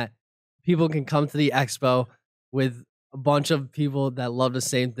incredible thing that people can come to the expo with a bunch of people that love the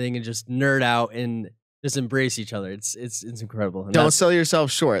same thing and just nerd out and just embrace each other. It's incredible. And don't sell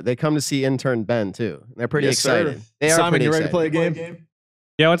yourself short. They come to see Intern Ben too. They're pretty excited. They are Simon, pretty you ready excited. to play a game?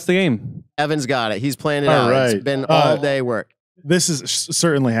 Yeah, what's the game? Evan's got it. He's playing it All out. right. It's been all day work. This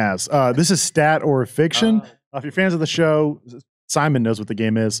certainly has. This is stat or fiction. If you're fans of the show, Simon knows what the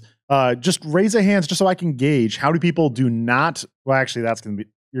game is. Just raise a hand just so I can gauge how do people do not. Well, actually,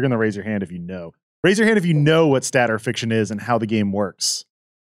 you're going to raise your hand if you know. Raise your hand if you know what stat or fiction is and how the game works.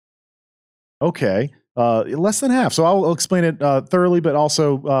 Okay, less than half. So I'll explain it thoroughly, but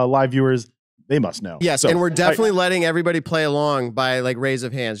also live viewers, they must know. Yes, so, and we're definitely letting everybody play along by like raise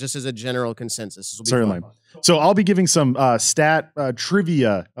of hands, just as a general consensus. This will be certainly. fun. So I'll be giving some stat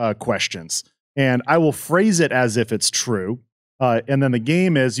trivia questions, and I will phrase it as if it's true. And then the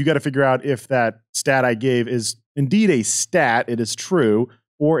game is you got to figure out if that stat I gave is indeed a stat, it is true,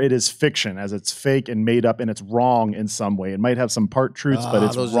 or it is fiction, as it's fake and made up and it's wrong in some way. It might have some part truths, but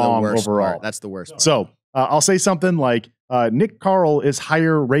it's Those are wrong the worst overall. part. That's the worst part. So I'll say something like Nick Carl is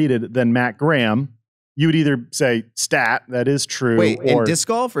higher rated than Matt Graham. You would either say stat, that is true. Wait, or, in disc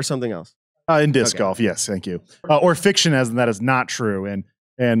golf or something else? in disc golf, yes, thank you. Or fiction, as in that is not true.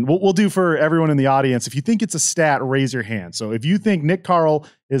 And we'll do for everyone in the audience. If you think it's a stat, raise your hand. So if you think Nick Carl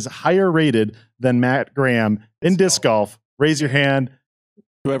is higher rated than Matt Graham in disc golf, raise your hand.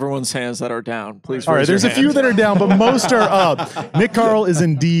 To everyone's hands that are down, please. All right, raise your there's a hand. few that are down, but most are up. Nick Carl is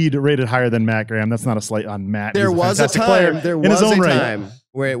indeed rated higher than Matt Graham. That's not a slight on Matt. There He's was a fantastic player time. There in his was own a right. time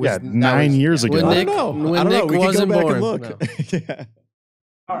where it was Yeah, 9 years ago. When I Nick, don't know. when I don't know. Nick We can go wasn't back born. and look. No. Yeah.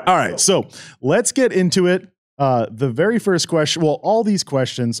 All right, so let's get into it. The very first question, well, all these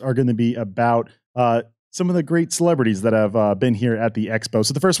questions are going to be about some of the great celebrities that have been here at the Expo.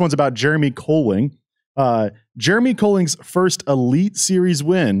 So the first one's about Jeremy Colling. Jeremy Colling's first Elite Series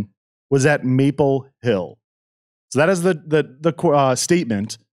win was at Maple Hill. So that is the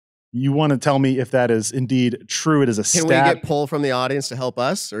statement. You want to tell me if that is indeed true? It is a Can stat. we get poll from the audience to help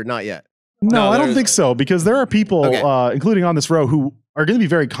us or not yet? No, I don't there's- think so, because there are people, Okay. including on this row, who are going to be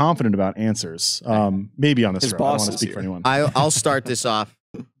very confident about answers. Maybe on this His row. I don't boss want to is speak for here. anyone. I'll start this off.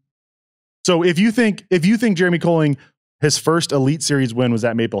 So if you think Jeremy Colling, his first Elite Series win was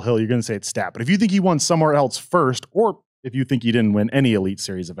at Maple Hill, you're going to say it's stat. But if you think he won somewhere else first, or if you think he didn't win any Elite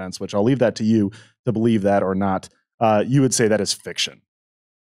Series events, which I'll leave that to you to believe that or not, you would say that is fiction.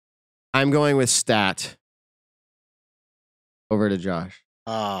 I'm going with stat. Over to Josh.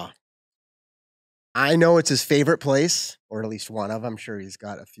 I know it's his favorite place, or at least one of. I'm sure he's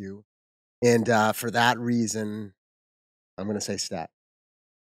got a few. And for that reason, I'm going to say stat.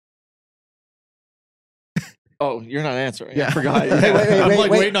 Oh, you're not answering. Yeah. I forgot. Hey, wait, I'm wait,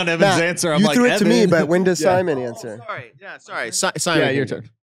 like wait. waiting on Evan's Matt, answer. I'm you like, threw it to me, Evan. but when does Yeah. Simon answer? Sorry. Simon. Yeah, your turn.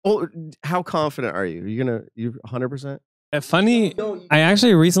 Oh, how confident are you? You 100%? Funny, I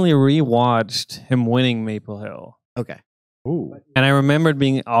actually recently rewatched him winning Maple Hill. Okay. Ooh. And I remembered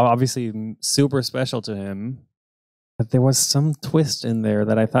being obviously super special to him. But there was some twist in there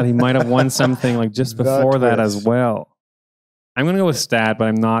that I thought he might have won something like just The before that as twist. well. I'm going to go with stat, but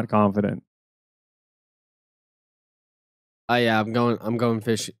I'm not confident. Yeah, I'm going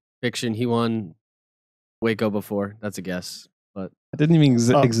fiction. He won Waco before. That's a guess. But It didn't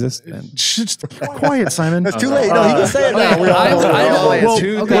even Oh. exist then. Just quiet, Simon. That's too late. No, he can say it now. Okay, I well,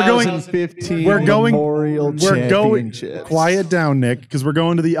 we're going- 2015 we're going- Memorial We're going Championships. quiet down, Nick, because we're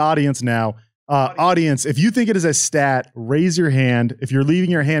going to the audience now. Audience, if you think it is a stat, raise your hand. If you're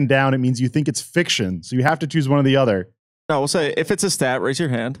leaving your hand down, it means you think it's fiction. So you have to choose one or the other. No, we'll say if it's a stat, raise your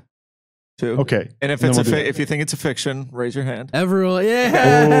hand. Two. Okay. And if And it's then we'll do if you think it's a fiction, raise your hand. everyone, Oh,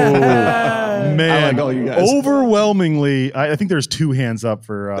 yeah. man. I like all you guys. Overwhelmingly, I think there's 2 hands up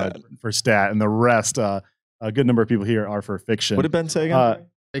for stat, and the rest, a good number of people here are for fiction. What did Ben say again?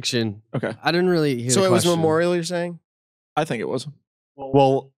 Fiction. Okay. I didn't really hear So the it was question. Memorial, you're saying? I think it was.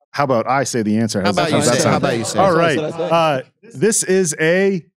 Well, how about I say the answer? How about you How's that say? sound? How about you say? All That's right. what I said. This is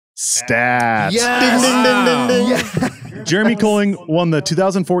a stat. Yes! Ding, ding, ding, ding, ding. Jeremy Colling won the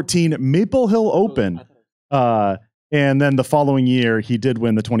 2014 Maple Hill Open. And then the following year, he did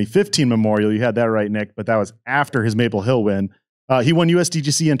win the 2015 Memorial. You had that right, Nick, but that was after his Maple Hill win. He won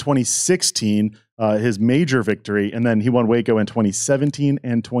USDGC in 2016, his major victory, and then he won Waco in 2017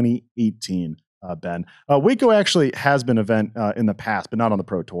 and 2018, Ben. Waco actually has been an event in the past, but not on the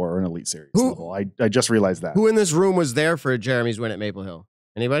Pro Tour or an Elite Series Who- level. I just realized that. Who in this room was there for Jeremy's win at Maple Hill?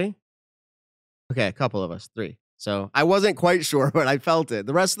 Anybody? Okay, a couple of us, 3. So I wasn't quite sure, but I felt it.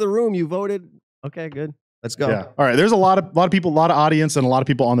 The rest of the room, you voted. Okay, good. Let's go. Yeah. All right. There's a lot of people, a lot of audience, and a lot of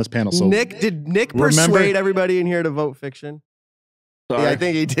people on this panel. So Did Nick remember- persuade everybody in here to vote fiction? Sorry. Yeah, I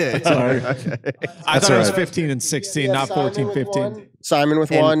think he did. Sorry. Okay. I That's thought it was all right. 15 and 16, Yeah, not Simon 14, with 15. one, Simon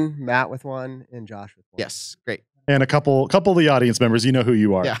with And- 1, Matt with 1, and Josh with 1. Yes, great. and a couple of the audience members, you know who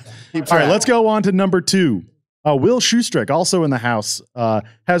you are. Yeah. All right, let's go on to number 2. Will Schustrick, also in the house,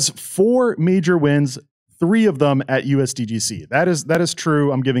 has 4 major wins, 3 of them at USDGC. That is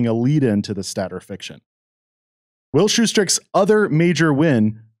true. I'm giving a lead in to the stat or fiction. Will Schustrick's other major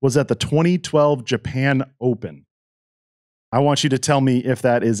win was at the 2012 Japan Open. I want you to tell me if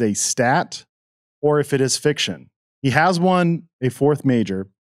that is a stat or if it is fiction. He has won a 4th major.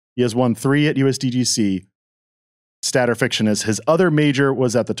 He has won 3 at USDGC. Stat or fiction is his other major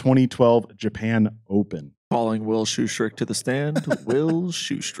was at the 2012 Japan Open. Calling Will Schustrick to the stand. Will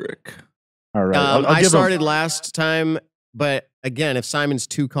Schustrick. All right. I'll I give him- started last time. But again, if Simon's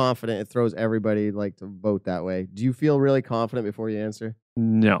too confident, it throws everybody like to vote that way. Do you feel really confident before you answer?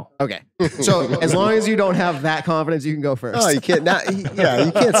 No. Okay. So as long as you don't have that confidence, you can go first. Oh, you can't. You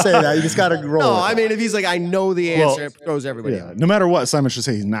can't say that. You just got to roll. No, with I it. mean, if he's like, I know the answer, Well, it throws everybody Yeah, out. no matter what, Simon should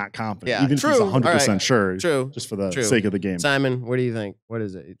say he's not confident, Yeah, even if he's true. 100% All right. sure. True. Just for the True. sake of the game. Simon, what do you think? What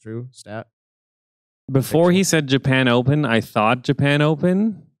is it? True stat? Before he said Japan Open, I thought Japan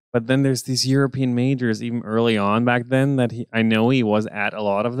Open, but then there's these European majors even early on back then that I know he was at a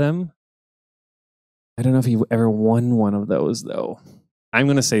lot of them. I don't know if he ever won one of those though. I'm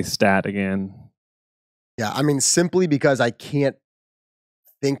going to say stat again. Yeah, I mean, simply because I can't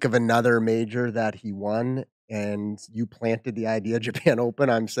think of another major that he won, and you planted the idea Japan Open,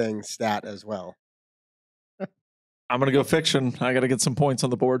 I'm saying stat as well. I'm gonna go fiction. I got to get some points on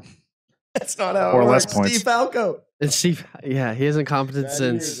the board. That's not how Or it less works. points. Steve Falco. And Steve, yeah, he hasn't competent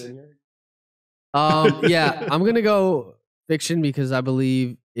since. Yeah, I'm gonna go fiction because I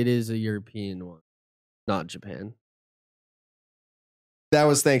believe it is a European one, not Japan. That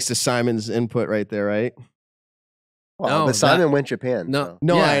was thanks to Simon's input right there, right? Well, No, but Simon that- went Japan. No. so.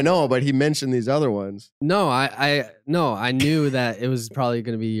 No, Yeah. I know, but he mentioned these other ones. No, I knew that it was probably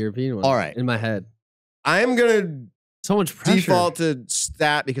gonna be a European one. All right. in my head. I'm gonna So much pressure. default to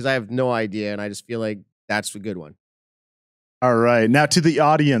stat because I have no idea, and I just feel like that's a good one. All right. Now to the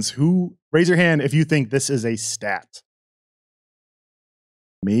audience, raise your hand if you think this is a stat.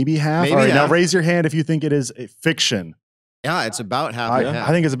 Maybe half. Maybe All right. Now half. raise your hand if you think it is a fiction. Yeah, it's about half and half.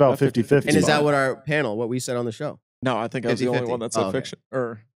 I think it's about 50-50. and is that what our panel, what we said on the show? No, I think I was the only 50-50. one that said Oh, okay. fiction.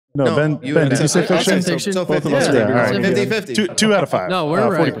 Or No, No, Ben, you ben and did you say I said fiction? fiction. So Both of 50. us said maybe all right. wrong. 50-50. Two out of five. No, we're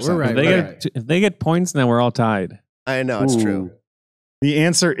right. 40%. We're right. If they get points, then we're all tied. I know, it's true. Ooh. The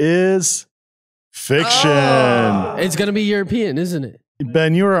answer is fiction. Oh! It's gonna be European, isn't it?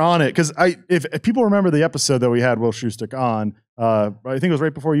 Ben, you were on it because if people remember the episode that we had Will Schustick on, I think it was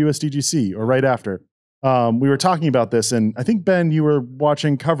right before USDGC or right after. We were talking about this, and I think Ben, you were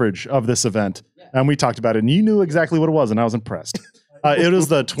watching coverage of this event, and we talked about it, and you knew exactly what it was, and I was impressed. It was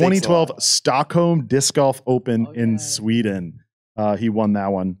the 2012 Stockholm Disc Golf Open in Sweden. He won that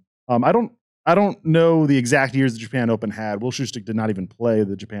one. I don't know the exact years the Japan Open had. Will Schustick did not even play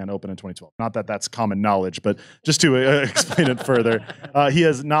the Japan Open in 2012. Not that that's common knowledge, but just to explain it further, he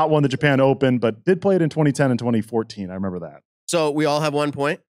has not won the Japan Open, but did play it in 2010 and 2014. I remember that. So we all have 1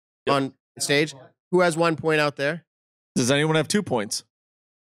 point on stage. Who has 1 point out there? Does anyone have 2 points?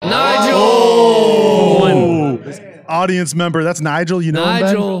 Nigel. Oh! Audience member, that's Nigel. You know him,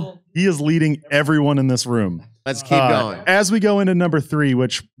 Ben? Nigel. He is leading everyone in this room. Let's keep going. As we go into number 3,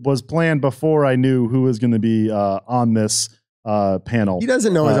 which was planned before I knew who was going to be on this panel. He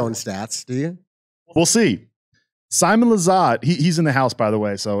doesn't know his own stats, do you? We'll see. Simon Lizotte, he's in the house, by the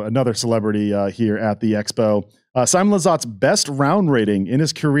way, so another celebrity here at the Expo. Simon Lizotte's best round rating in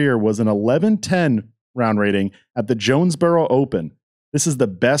his career was an 11-10 round rating at the Jonesboro Open. This is the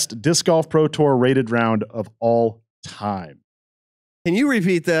best Disc Golf Pro Tour rated round of all time. Can you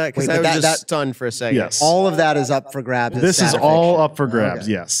repeat that? Because Wait, I but was that- just stunned for a second. Yes. All of that is up for grabs. It's This is stat all fiction. up for grabs,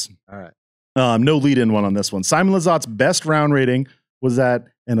 Okay. yes. All right. No lead-in one on this one. Simon Lizotte's best round rating was an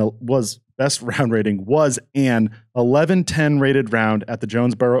 11-10 rated round at the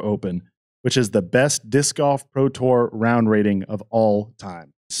Jonesboro Open, which is the best Disc Golf Pro Tour round rating of all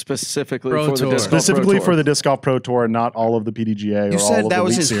time. Specifically Pro for the Tour. Disc Golf Pro Specifically Tour. for the Disc Golf Pro Tour, not all of the PDGA or You all said of that the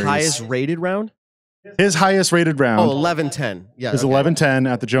was Elite his Series. highest rated round? His highest rated round Oh, 11-10. Yeah. is okay. 11-10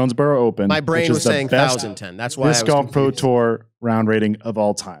 at the Jonesboro Open. My brain which was is the saying best 1,010. That's why I Disc was Golf Pro confused. Tour round rating of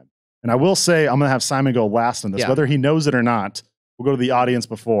all time. And I will say, I'm going to have Simon go last on this, Yeah. whether he knows it or not. We'll go to the audience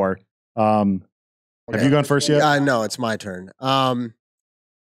before. Have you gone first yet? No, it's my turn.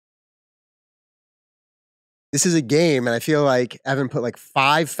 This is a game, and I feel like Evan put like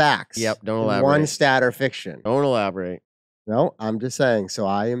 5 facts. Yep, don't in elaborate. One stat or fiction. Don't elaborate. No, I'm just saying. So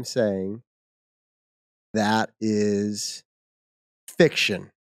I am saying that is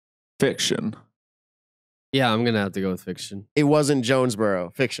fiction. Fiction. Yeah, I'm gonna have to go with fiction. It wasn't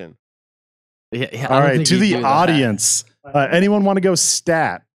Jonesboro. Fiction. Yeah, I All don't right, think to he'd the do that. audience. Anyone want to go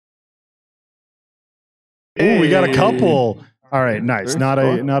stat? Oh, we got a couple. All right, nice. Not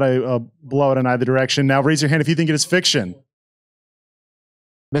a blowout in either direction. Now raise your hand if you think it is fiction.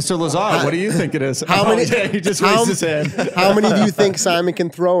 Mr. Lizotte, what do you think it is? How many? Yeah, he just how, raised his hand. how many do you think Simon can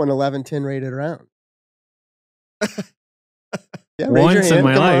throw an 11-10 rated round? Yeah, raise your Once in hand,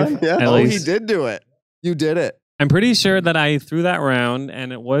 my come life, on. Yeah. at Oh, he least. did do it. You did it. I'm pretty sure that I threw that round,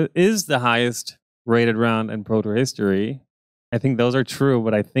 and it is the highest rated round in Pro Tour history. I think those are true,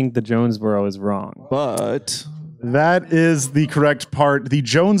 but I think the Jonesboro is wrong. But That is the correct part. The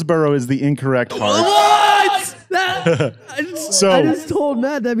Jonesboro is the incorrect part. What? I just told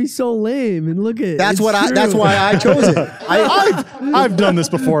Matt that'd be so lame, and look at That's why I chose it. I've done this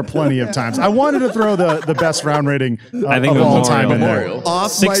before plenty of times. I wanted to throw the best round rating I think of all Memorial. time in there.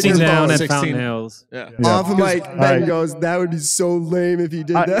 Off 16 down at 16. Fountain Hills. Yeah. Off mic, Ben Alright. goes, that would be so lame if he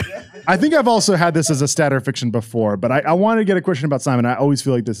did that. I think I've also had this as a stat or fiction before, but I wanted to get a question about Simon. I always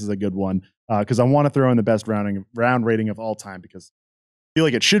feel like this is a good one because I want to throw in the best round rating of all time because I feel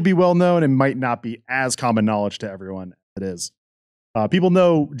like it should be well known and might not be as common knowledge to everyone as it is. People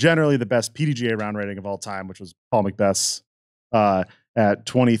know generally the best PDGA round rating of all time, which was Paul McBeth's at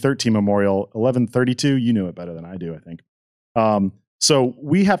 2013 Memorial, 1132. You knew it better than I do, I think. So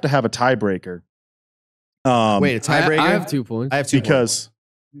we have to have a tiebreaker. Wait, a tiebreaker? I have 2 points. I have 2 points. Because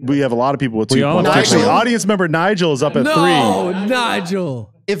we have a lot of people with 2 We all points. have Actually, 2 points. audience member Nigel is up at 3. No,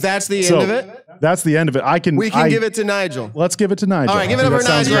 Nigel. If that's the So, end of it, That's the end of it. we can give it to Nigel. Let's give it to Nigel. All right, give it I up think for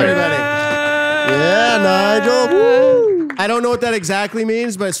that sounds Nigel, great. everybody. Yeah, Nigel. Woo. I don't know what that exactly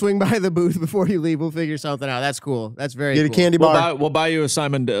means, but swing by the booth before you leave. We'll figure something out. That's cool. That's very Get a cool. candy bar. We'll buy you a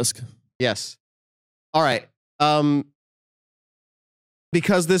Simon disc. Yes. All right.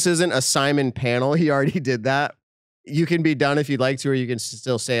 Because this isn't a Simon panel, he already did that. You can be done if you'd like to, or you can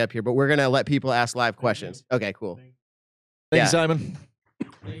still stay up here, but we're going to let people ask live questions. Okay, cool. Thank Yeah. you, Simon.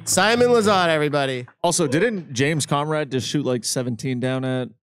 Simon Lazard, everybody. Also, didn't James Conrad just shoot like 17 down at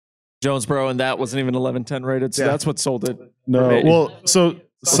Jonesboro, and that wasn't even 11-10 rated? So Yeah. that's what sold it. No, Maybe. well, so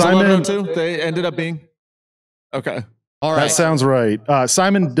Was Simon, 11-02? They ended up being okay. All that right. sounds right.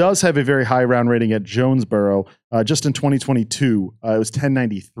 Simon does have a very high round rating at Jonesboro. Just in 2022, it was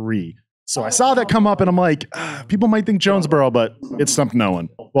 1093. So I saw that come up, and I'm like, people might think Jonesboro, but it stumped no one.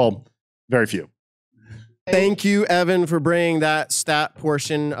 Well, very few. Thank you, Evan, for bringing that stat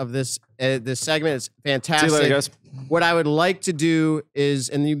portion of this segment. It's See fantastic. you later, guys. What I would like to do is,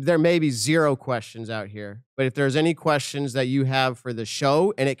 and there may be 0 questions out here, but if there's any questions that you have for the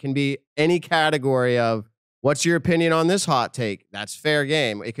show, and it can be any category of what's your opinion on this hot take, that's fair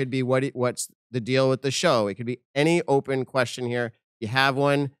game. It could be what's the deal with the show. It could be any open question here. You have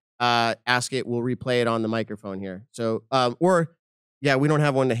one, ask it. We'll replay it on the microphone here. So, yeah, we don't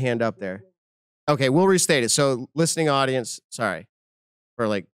have one to hand up there. Okay, we'll restate it. So, listening audience, sorry for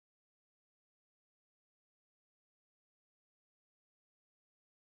like.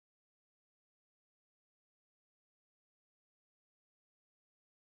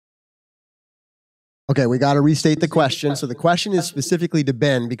 Okay, we got to restate the question. So the question is specifically to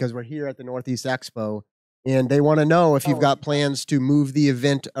Ben because we're here at the Northeast Expo, and they want to know if you've got plans to move the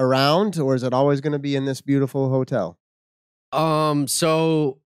event around, or is it always going to be in this beautiful hotel?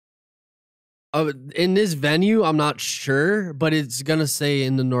 So in this venue, I'm not sure, but it's gonna stay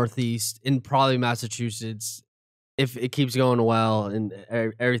in the Northeast, in probably Massachusetts. If it keeps going well and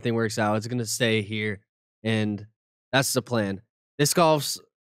everything works out, it's gonna stay here, and that's the plan. Disc golf's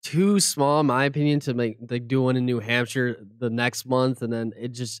too small, in my opinion, to make like do one in New Hampshire the next month, and then it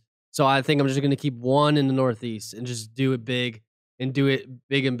just. So I think I'm just gonna keep one in the Northeast and just do it big and do it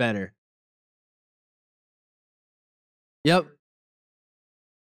big and better. Yep.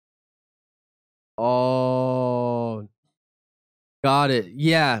 Oh, got it.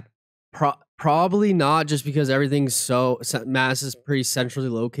 Yeah, probably not, just because everything's Mass is pretty centrally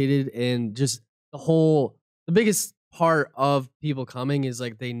located, and just the biggest part of people coming is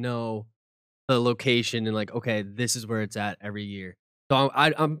like they know the location and like, okay, this is where it's at every year. So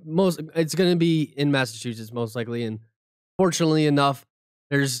it's gonna be in Massachusetts most likely, and fortunately enough,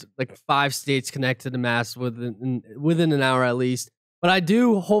 there's like 5 states connected to Mass within an hour at least. But I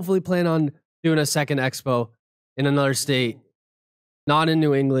do hopefully plan on doing a second expo in another state, not in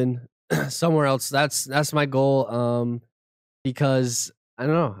New England, somewhere else. That's my goal. Because I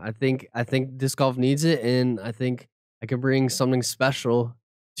don't know. I think disc golf needs it, and I think I can bring something special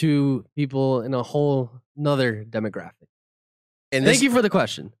to people in a whole nother demographic. And Thank you for the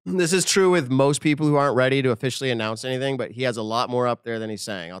question. This is true with most people who aren't ready to officially announce anything, but he has a lot more up there than he's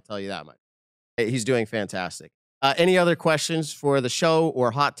saying. I'll tell you that much. He's doing fantastic. Any other questions for the show or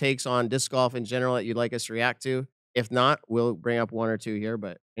hot takes on disc golf in general that you'd like us to react to? If not, we'll bring up 1 or 2 here.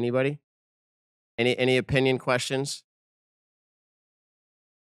 But anybody? Any opinion questions?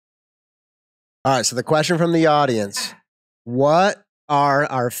 All right, so the question from the audience: what are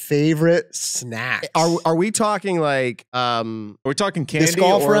our favorite snacks? Are we talking like Are we talking candy,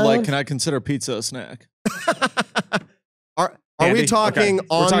 golf or like round? can I consider pizza a snack? are Candy? we talking Okay,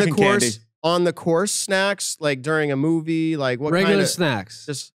 we're on the talking course candy. on the course snacks, like during a movie, like what Regular kind of snacks.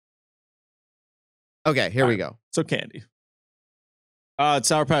 just okay, here we go. So candy. It's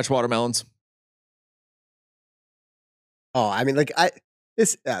Sour Patch watermelons. Oh, I mean, like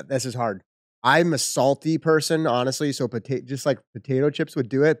this is hard. I'm a salty person, honestly. So just like potato chips would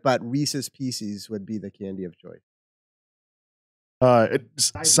do it, but Reese's Pieces would be the candy of choice.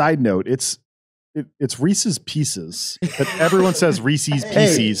 Side note, it's Reese's Pieces, but everyone says Reese's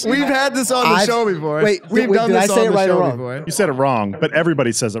Pieces. We've had this on the show before. Wait, did I say it right or wrong? Before. You said it wrong, but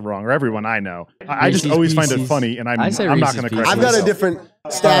everybody says it wrong, or everyone I know. I just always find it funny, and I'm not going to correct I've got a different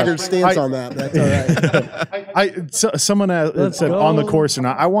staggered stance on that. But that's all right. Someone said on the course, and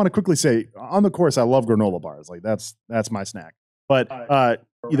I want to quickly say on the course, I love granola bars. Like that's my snack. But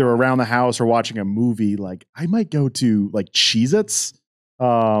either around the house or watching a movie, like I might go to like Cheez-Its.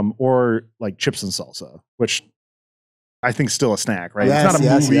 Or like chips and salsa, which I think is still a snack, right? Yes, it's not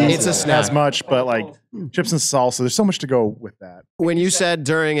a movie. It's a snack. As much, but like chips and salsa, there's so much to go with that. When you said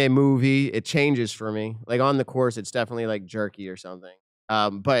during a movie, it changes for me. Like on the course, it's definitely like jerky or something.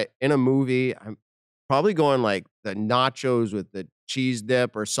 But in a movie, I'm probably going like the nachos with the cheese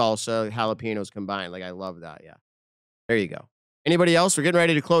dip or salsa, jalapenos combined. Like I love that. Yeah. There you go. Anybody else? We're getting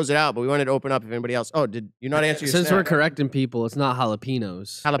ready to close it out, but we wanted to open up if anybody else. Oh, did you not answer your Since snack? we're correcting people, it's not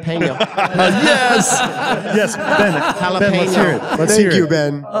jalapenos. Jalapeno. Yes, Ben. Jalapeno. Ben, let's hear it. Let's hear Thank you, it.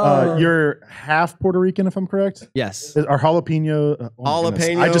 Ben. You're half Puerto Rican, if I'm correct. Yes. Are jalapeno?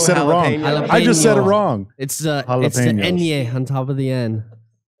 Jalapeno, I just said it wrong. jalapeno. I just said it wrong. It's the Jalapenos. enye on top of the N.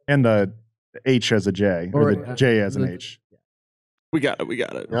 And the H as a J, or the J as an H. We got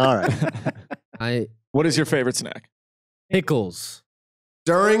it. All right. What is your favorite snack? Pickles.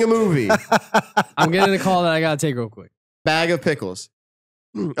 During a movie. I'm getting a call that I gotta take real quick. Bag of pickles.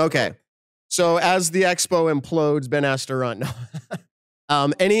 Okay. So as the expo implodes, Ben has to run.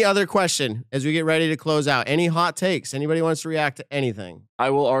 Any other question as we get ready to close out? Any hot takes? Anybody wants to react to anything? I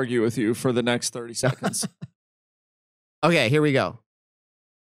will argue with you for the next 30 seconds. Okay, here we go.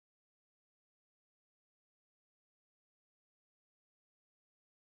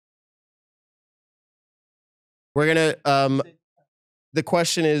 We're gonna the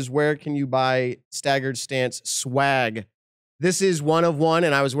question is, where can you buy Staggered Stance swag? This is one of one,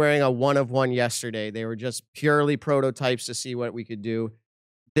 and I was wearing a one of one yesterday. They were just purely prototypes to see what we could do.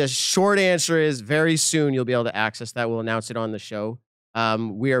 The short answer is very soon you'll be able to access that. We'll announce it on the show.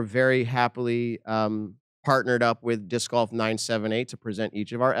 We are very happily partnered up with Disc Golf 978 to present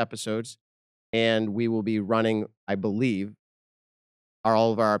each of our episodes, and we will be running, I believe,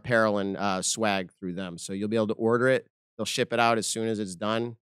 all of our apparel and swag through them. So you'll be able to order it. They'll ship it out as soon as it's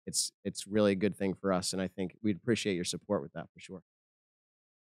done. It's really a good thing for us, and I think we'd appreciate your support with that for sure.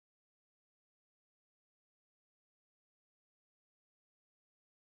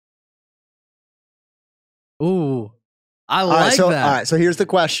 Ooh, I like that. All right, so here's the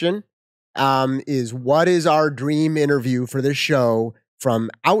question: is what is our dream interview for this show from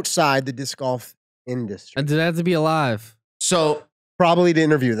outside the disc golf industry? And does it have to be alive? So probably to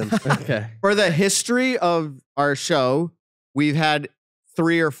interview them. Okay. For the history of our show, we've had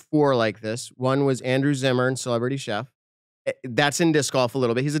 3 or 4 like this. One was Andrew Zimmern, celebrity chef. That's in disc golf a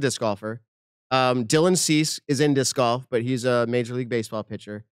little bit. He's a disc golfer. Dylan Cease is in disc golf, but he's a Major League Baseball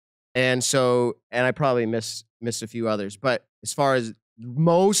pitcher. And I probably missed a few others. But as far as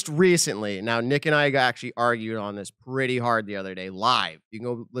most recently, now Nick and I actually argued on this pretty hard the other day live. You can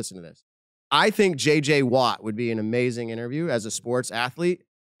go listen to this. I think JJ Watt would be an amazing interview as a sports athlete,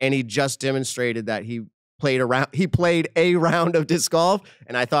 and he just demonstrated that he played a round of disc golf,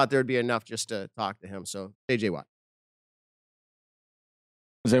 and I thought there'd be enough just to talk to him. So JJ Watt.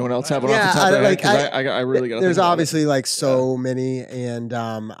 Does anyone else have one off the top of their head? 'Cause I really got to. There's obviously like so many, and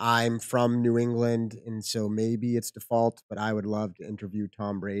I'm from New England, and so maybe it's default, but I would love to interview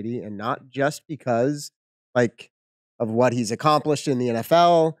Tom Brady, and not just because like of what he's accomplished in the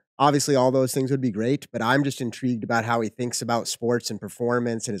NFL. Obviously, all those things would be great, but I'm just intrigued about how he thinks about sports and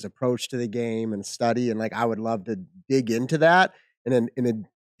performance and his approach to the game and study, and like I would love to dig into that in a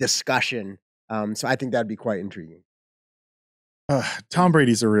discussion. So I think that'd be quite intriguing. Tom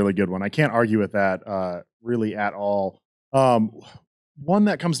Brady's a really good one. I can't argue with that really at all. One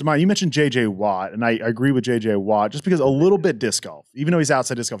that comes to mind, you mentioned JJ Watt, and I agree with JJ Watt just because a little bit disc golf, even though he's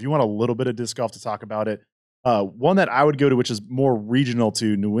outside disc golf, you want a little bit of disc golf to talk about it. One that I would go to, which is more regional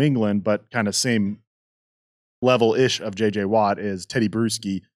to New England, but kind of same level-ish of JJ Watt, is Teddy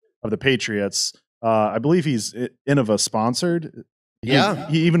Bruschi of the Patriots. I believe he's Innova sponsored. Yeah.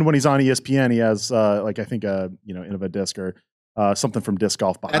 He, even when he's on ESPN, he has I think Innova Disc or something from disc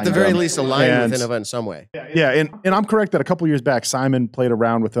golf behind At the very him. least, aligned with Innova in some way. Yeah, and I'm correct that a couple years back, Simon played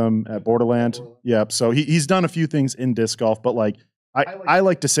around with him at Borderland. Yep. So he's done a few things in disc golf, but like I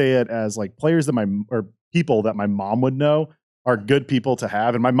like to say it as like players that people that my mom would know are good people to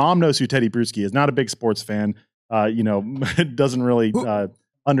have. And my mom knows who Teddy Bruschi is. Not a big sports fan. Doesn't really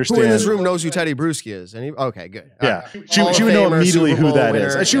understand. Who in this room knows who Teddy Bruschi is? Okay, good. Yeah, Hall she of would know Famer, immediately Super who Bowl that winner.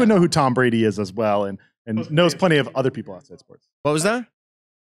 is. And she would know who Tom Brady is as well, and knows plenty of other people outside sports. What was that?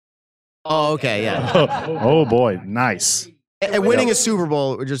 Oh, okay, yeah. Oh boy, nice. And winning a Super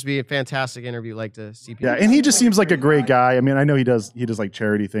Bowl would just be a fantastic interview. Like to see people. Yeah, and he just seems like a great guy. I mean, I know he does like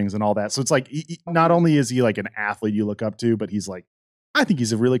charity things and all that. So it's like not only is he like an athlete you look up to, but he's like, I think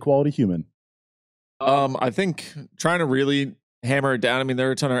he's a really quality human. I think trying to really hammer it down. I mean, there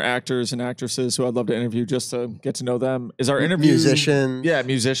are a ton of actors and actresses who I'd love to interview just to get to know them. Is our interview musicians? Yeah,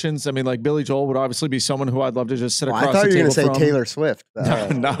 musicians. I mean, like Billy Joel would obviously be someone who I'd love to just sit across I thought the you were table going to say from. Taylor Swift.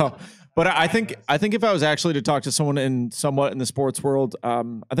 No. But I think if I was actually to talk to someone somewhat in the sports world,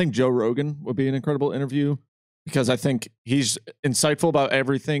 I think Joe Rogan would be an incredible interview because I think he's insightful about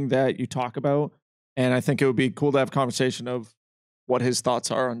everything that you talk about. And I think it would be cool to have a conversation of what his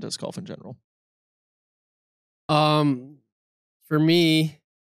thoughts are on disc golf in general. For me,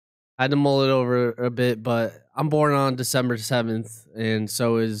 I had to mull it over a bit, but I'm born on December 7th, and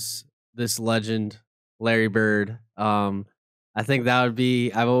so is this legend, Larry Bird. I think that would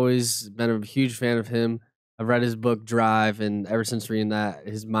be, I've always been a huge fan of him. I've read his book Drive, and ever since reading that,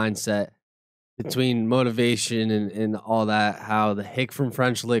 his mindset between motivation and all that, how the hick from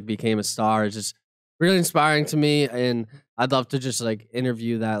French Lick became a star is just really inspiring to me. And I'd love to just like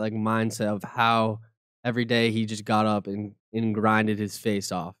interview that like mindset of how every day he just got up and grinded his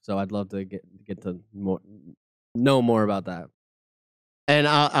face off. So I'd love to get to know more about that. And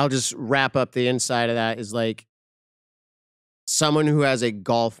I'll just wrap up the inside of that is like someone who has a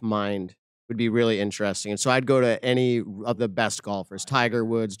golf mind would be really interesting. And so I'd go to any of the best golfers, Tiger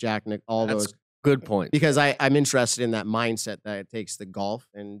Woods, Jack Nick, all those. Good point. Because I'm interested in that mindset that it takes the golf,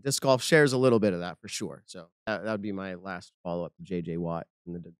 and disc golf shares a little bit of that for sure. So that would be my last follow-up to JJ Watt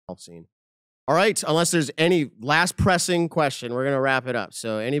in the golf scene. All right, unless there's any last pressing question, we're going to wrap it up.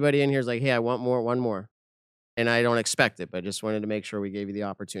 So anybody in here is like, hey, I want one more. And I don't expect it, but I just wanted to make sure we gave you the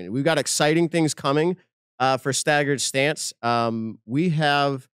opportunity. We've got exciting things coming for Staggered Stance.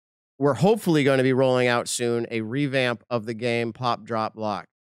 We're hopefully going to be rolling out soon a revamp of the game Pop, Drop, Lock,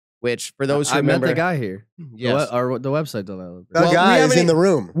 which for those who remember. I met the guy here. Yes. Or the website developer. The guy is in the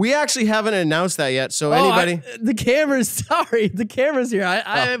room. We actually haven't announced that yet. So anybody. The camera's the camera's here.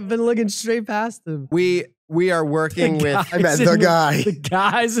 I've been looking straight past him. We are working with. I met the guy. The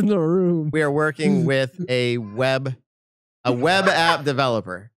guy's in the room. We are working with a web app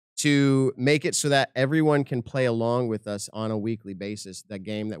developer to make it so that everyone can play along with us on a weekly basis. The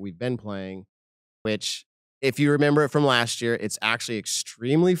game that we've been playing, which, if you remember it from last year, it's actually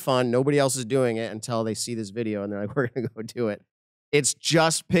extremely fun. Nobody else is doing it until they see this video and they're like, we're going to go do it. It's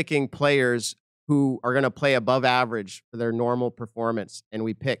just picking players who are going to play above average for their normal performance. And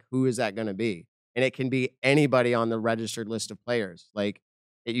we pick who is that going to be. And it can be anybody on the registered list of players. Like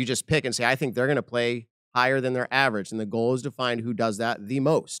you just pick and say, I think they're going to play higher than their average. And the goal is to find who does that the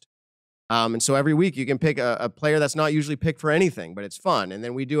most. And so every week you can pick a player that's not usually picked for anything, but it's fun. And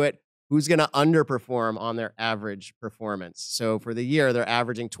then we do it. Who's going to underperform on their average performance? So for the year, they're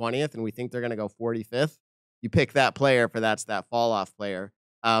averaging 20th, and we think they're going to go 45th. You pick that player for that fall off player.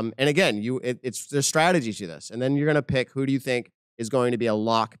 And again, there's strategy to this. And then you're going to pick who do you think is going to be a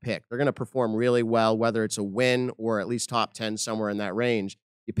lock pick. They're going to perform really well, whether it's a win or at least top 10 somewhere in that range.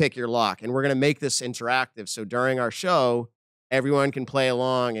 You pick your lock, and we're going to make this interactive. So during our show, everyone can play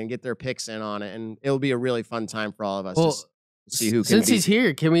along and get their picks in on it, and it'll be a really fun time for all of us. Well, see who can since he's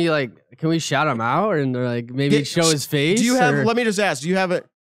here, can we shout him out and like maybe show his face? Do you have? Let me just ask. Do you have it?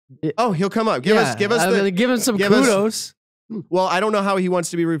 Oh, he'll come up. Give us. Give him some kudos. Well, I don't know how he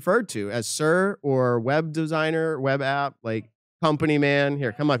wants to be referred to, as sir or web designer, web app, like company man.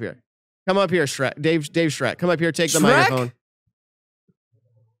 Here, come up here. Come up here, Shrek. Dave Shrek. Come up here. Take the microphone.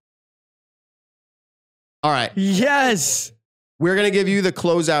 All right. Yes. We're gonna give you the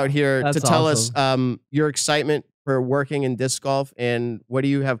closeout here That's to tell awesome. us your excitement for working in disc golf, and what do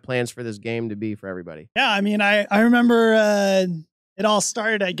you have plans for this game to be for everybody? Yeah, I mean, I remember it all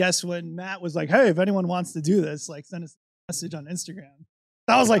started, I guess, when Matt was like, hey, if anyone wants to do this, like send us a message on Instagram.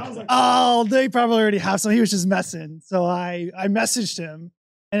 I was like, oh, they probably already have some. He was just messing. So I messaged him,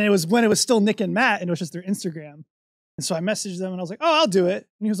 and it was when it was still Nick and Matt, and it was just their Instagram. And so I messaged them, and I was like, oh, I'll do it.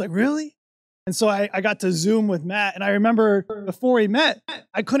 And he was like, really? And so I got to Zoom with Matt, and I remember before we met,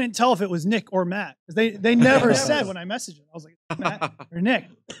 I couldn't tell if it was Nick or Matt, because they never said when I messaged him. I was like, Matt or Nick.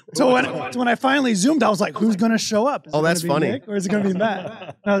 So when I finally Zoomed, I was like, who's going to show up? Is it that's gonna be funny. Nick, or is it going to be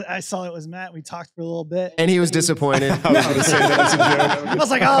Matt? And I saw it was Matt. We talked for a little bit. And he was disappointed. I was going to say that as a joke. I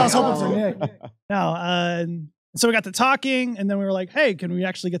was like, oh, I was hoping for Nick. No, so we got to talking, and then we were like, hey, can we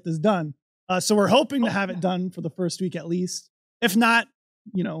actually get this done? So we're hoping to have it done for the first week at least. If not,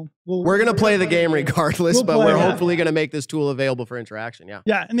 you know, we're going to play the game regardless, but we're yeah. hopefully going to make this tool available for interaction. Yeah.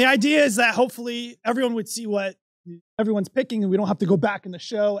 Yeah. And the idea is that hopefully everyone would see what everyone's picking and we don't have to go back in the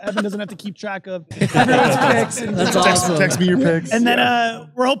show. Evan doesn't have to keep track of everyone's picks. And That's awesome. Text me your picks. And then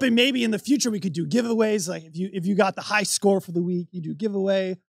we're hoping maybe in the future we could do giveaways. Like if you got the high score for the week, you do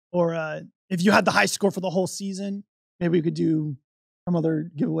giveaway. Or if you had the high score for the whole season, maybe we could do some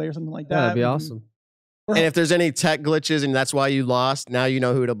other giveaway or something like that. Yeah, that'd be awesome. And if there's any tech glitches and that's why you lost, now you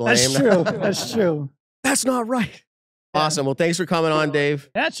know who to blame. That's true. That's true. That's not right. Awesome. Well, thanks for coming on, Dave.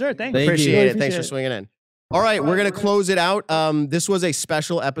 Yeah, sure. Thank you. Thank you. Appreciate it. Thanks Appreciate for it. swinging in. All right, we're going to close it out. This was a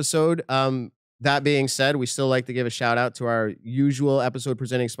special episode. That being said, we still like to give a shout out to our usual episode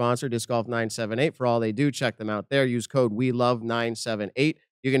presenting sponsor, Disc Golf 978. For all they do, check them out there. Use code WeLove978.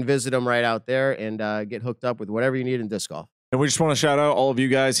 You can visit them right out there and get hooked up with whatever you need in disc golf. And we just want to shout out all of you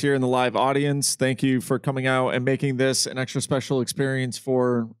guys here in the live audience. Thank you for coming out and making this an extra special experience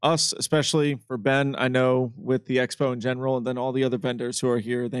for us, especially for Ben, I know, with the expo in general, and then all the other vendors who are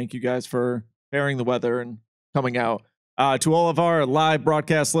here. Thank you guys for bearing the weather and coming out. To all of our live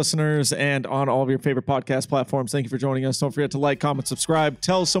broadcast listeners and on all of your favorite podcast platforms, thank you for joining us. Don't forget to like, comment, subscribe.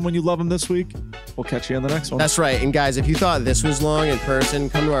 Tell someone you love them this week. We'll catch you on the next one. That's right. And guys, if you thought this was long in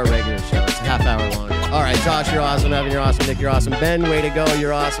person, come to our regular show. It's a half hour long. All right, Josh, you're awesome. Evan, you're awesome. Nick, you're awesome. Ben, way to go.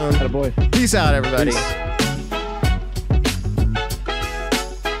 You're awesome. Attaboy. Peace out, everybody. Peace.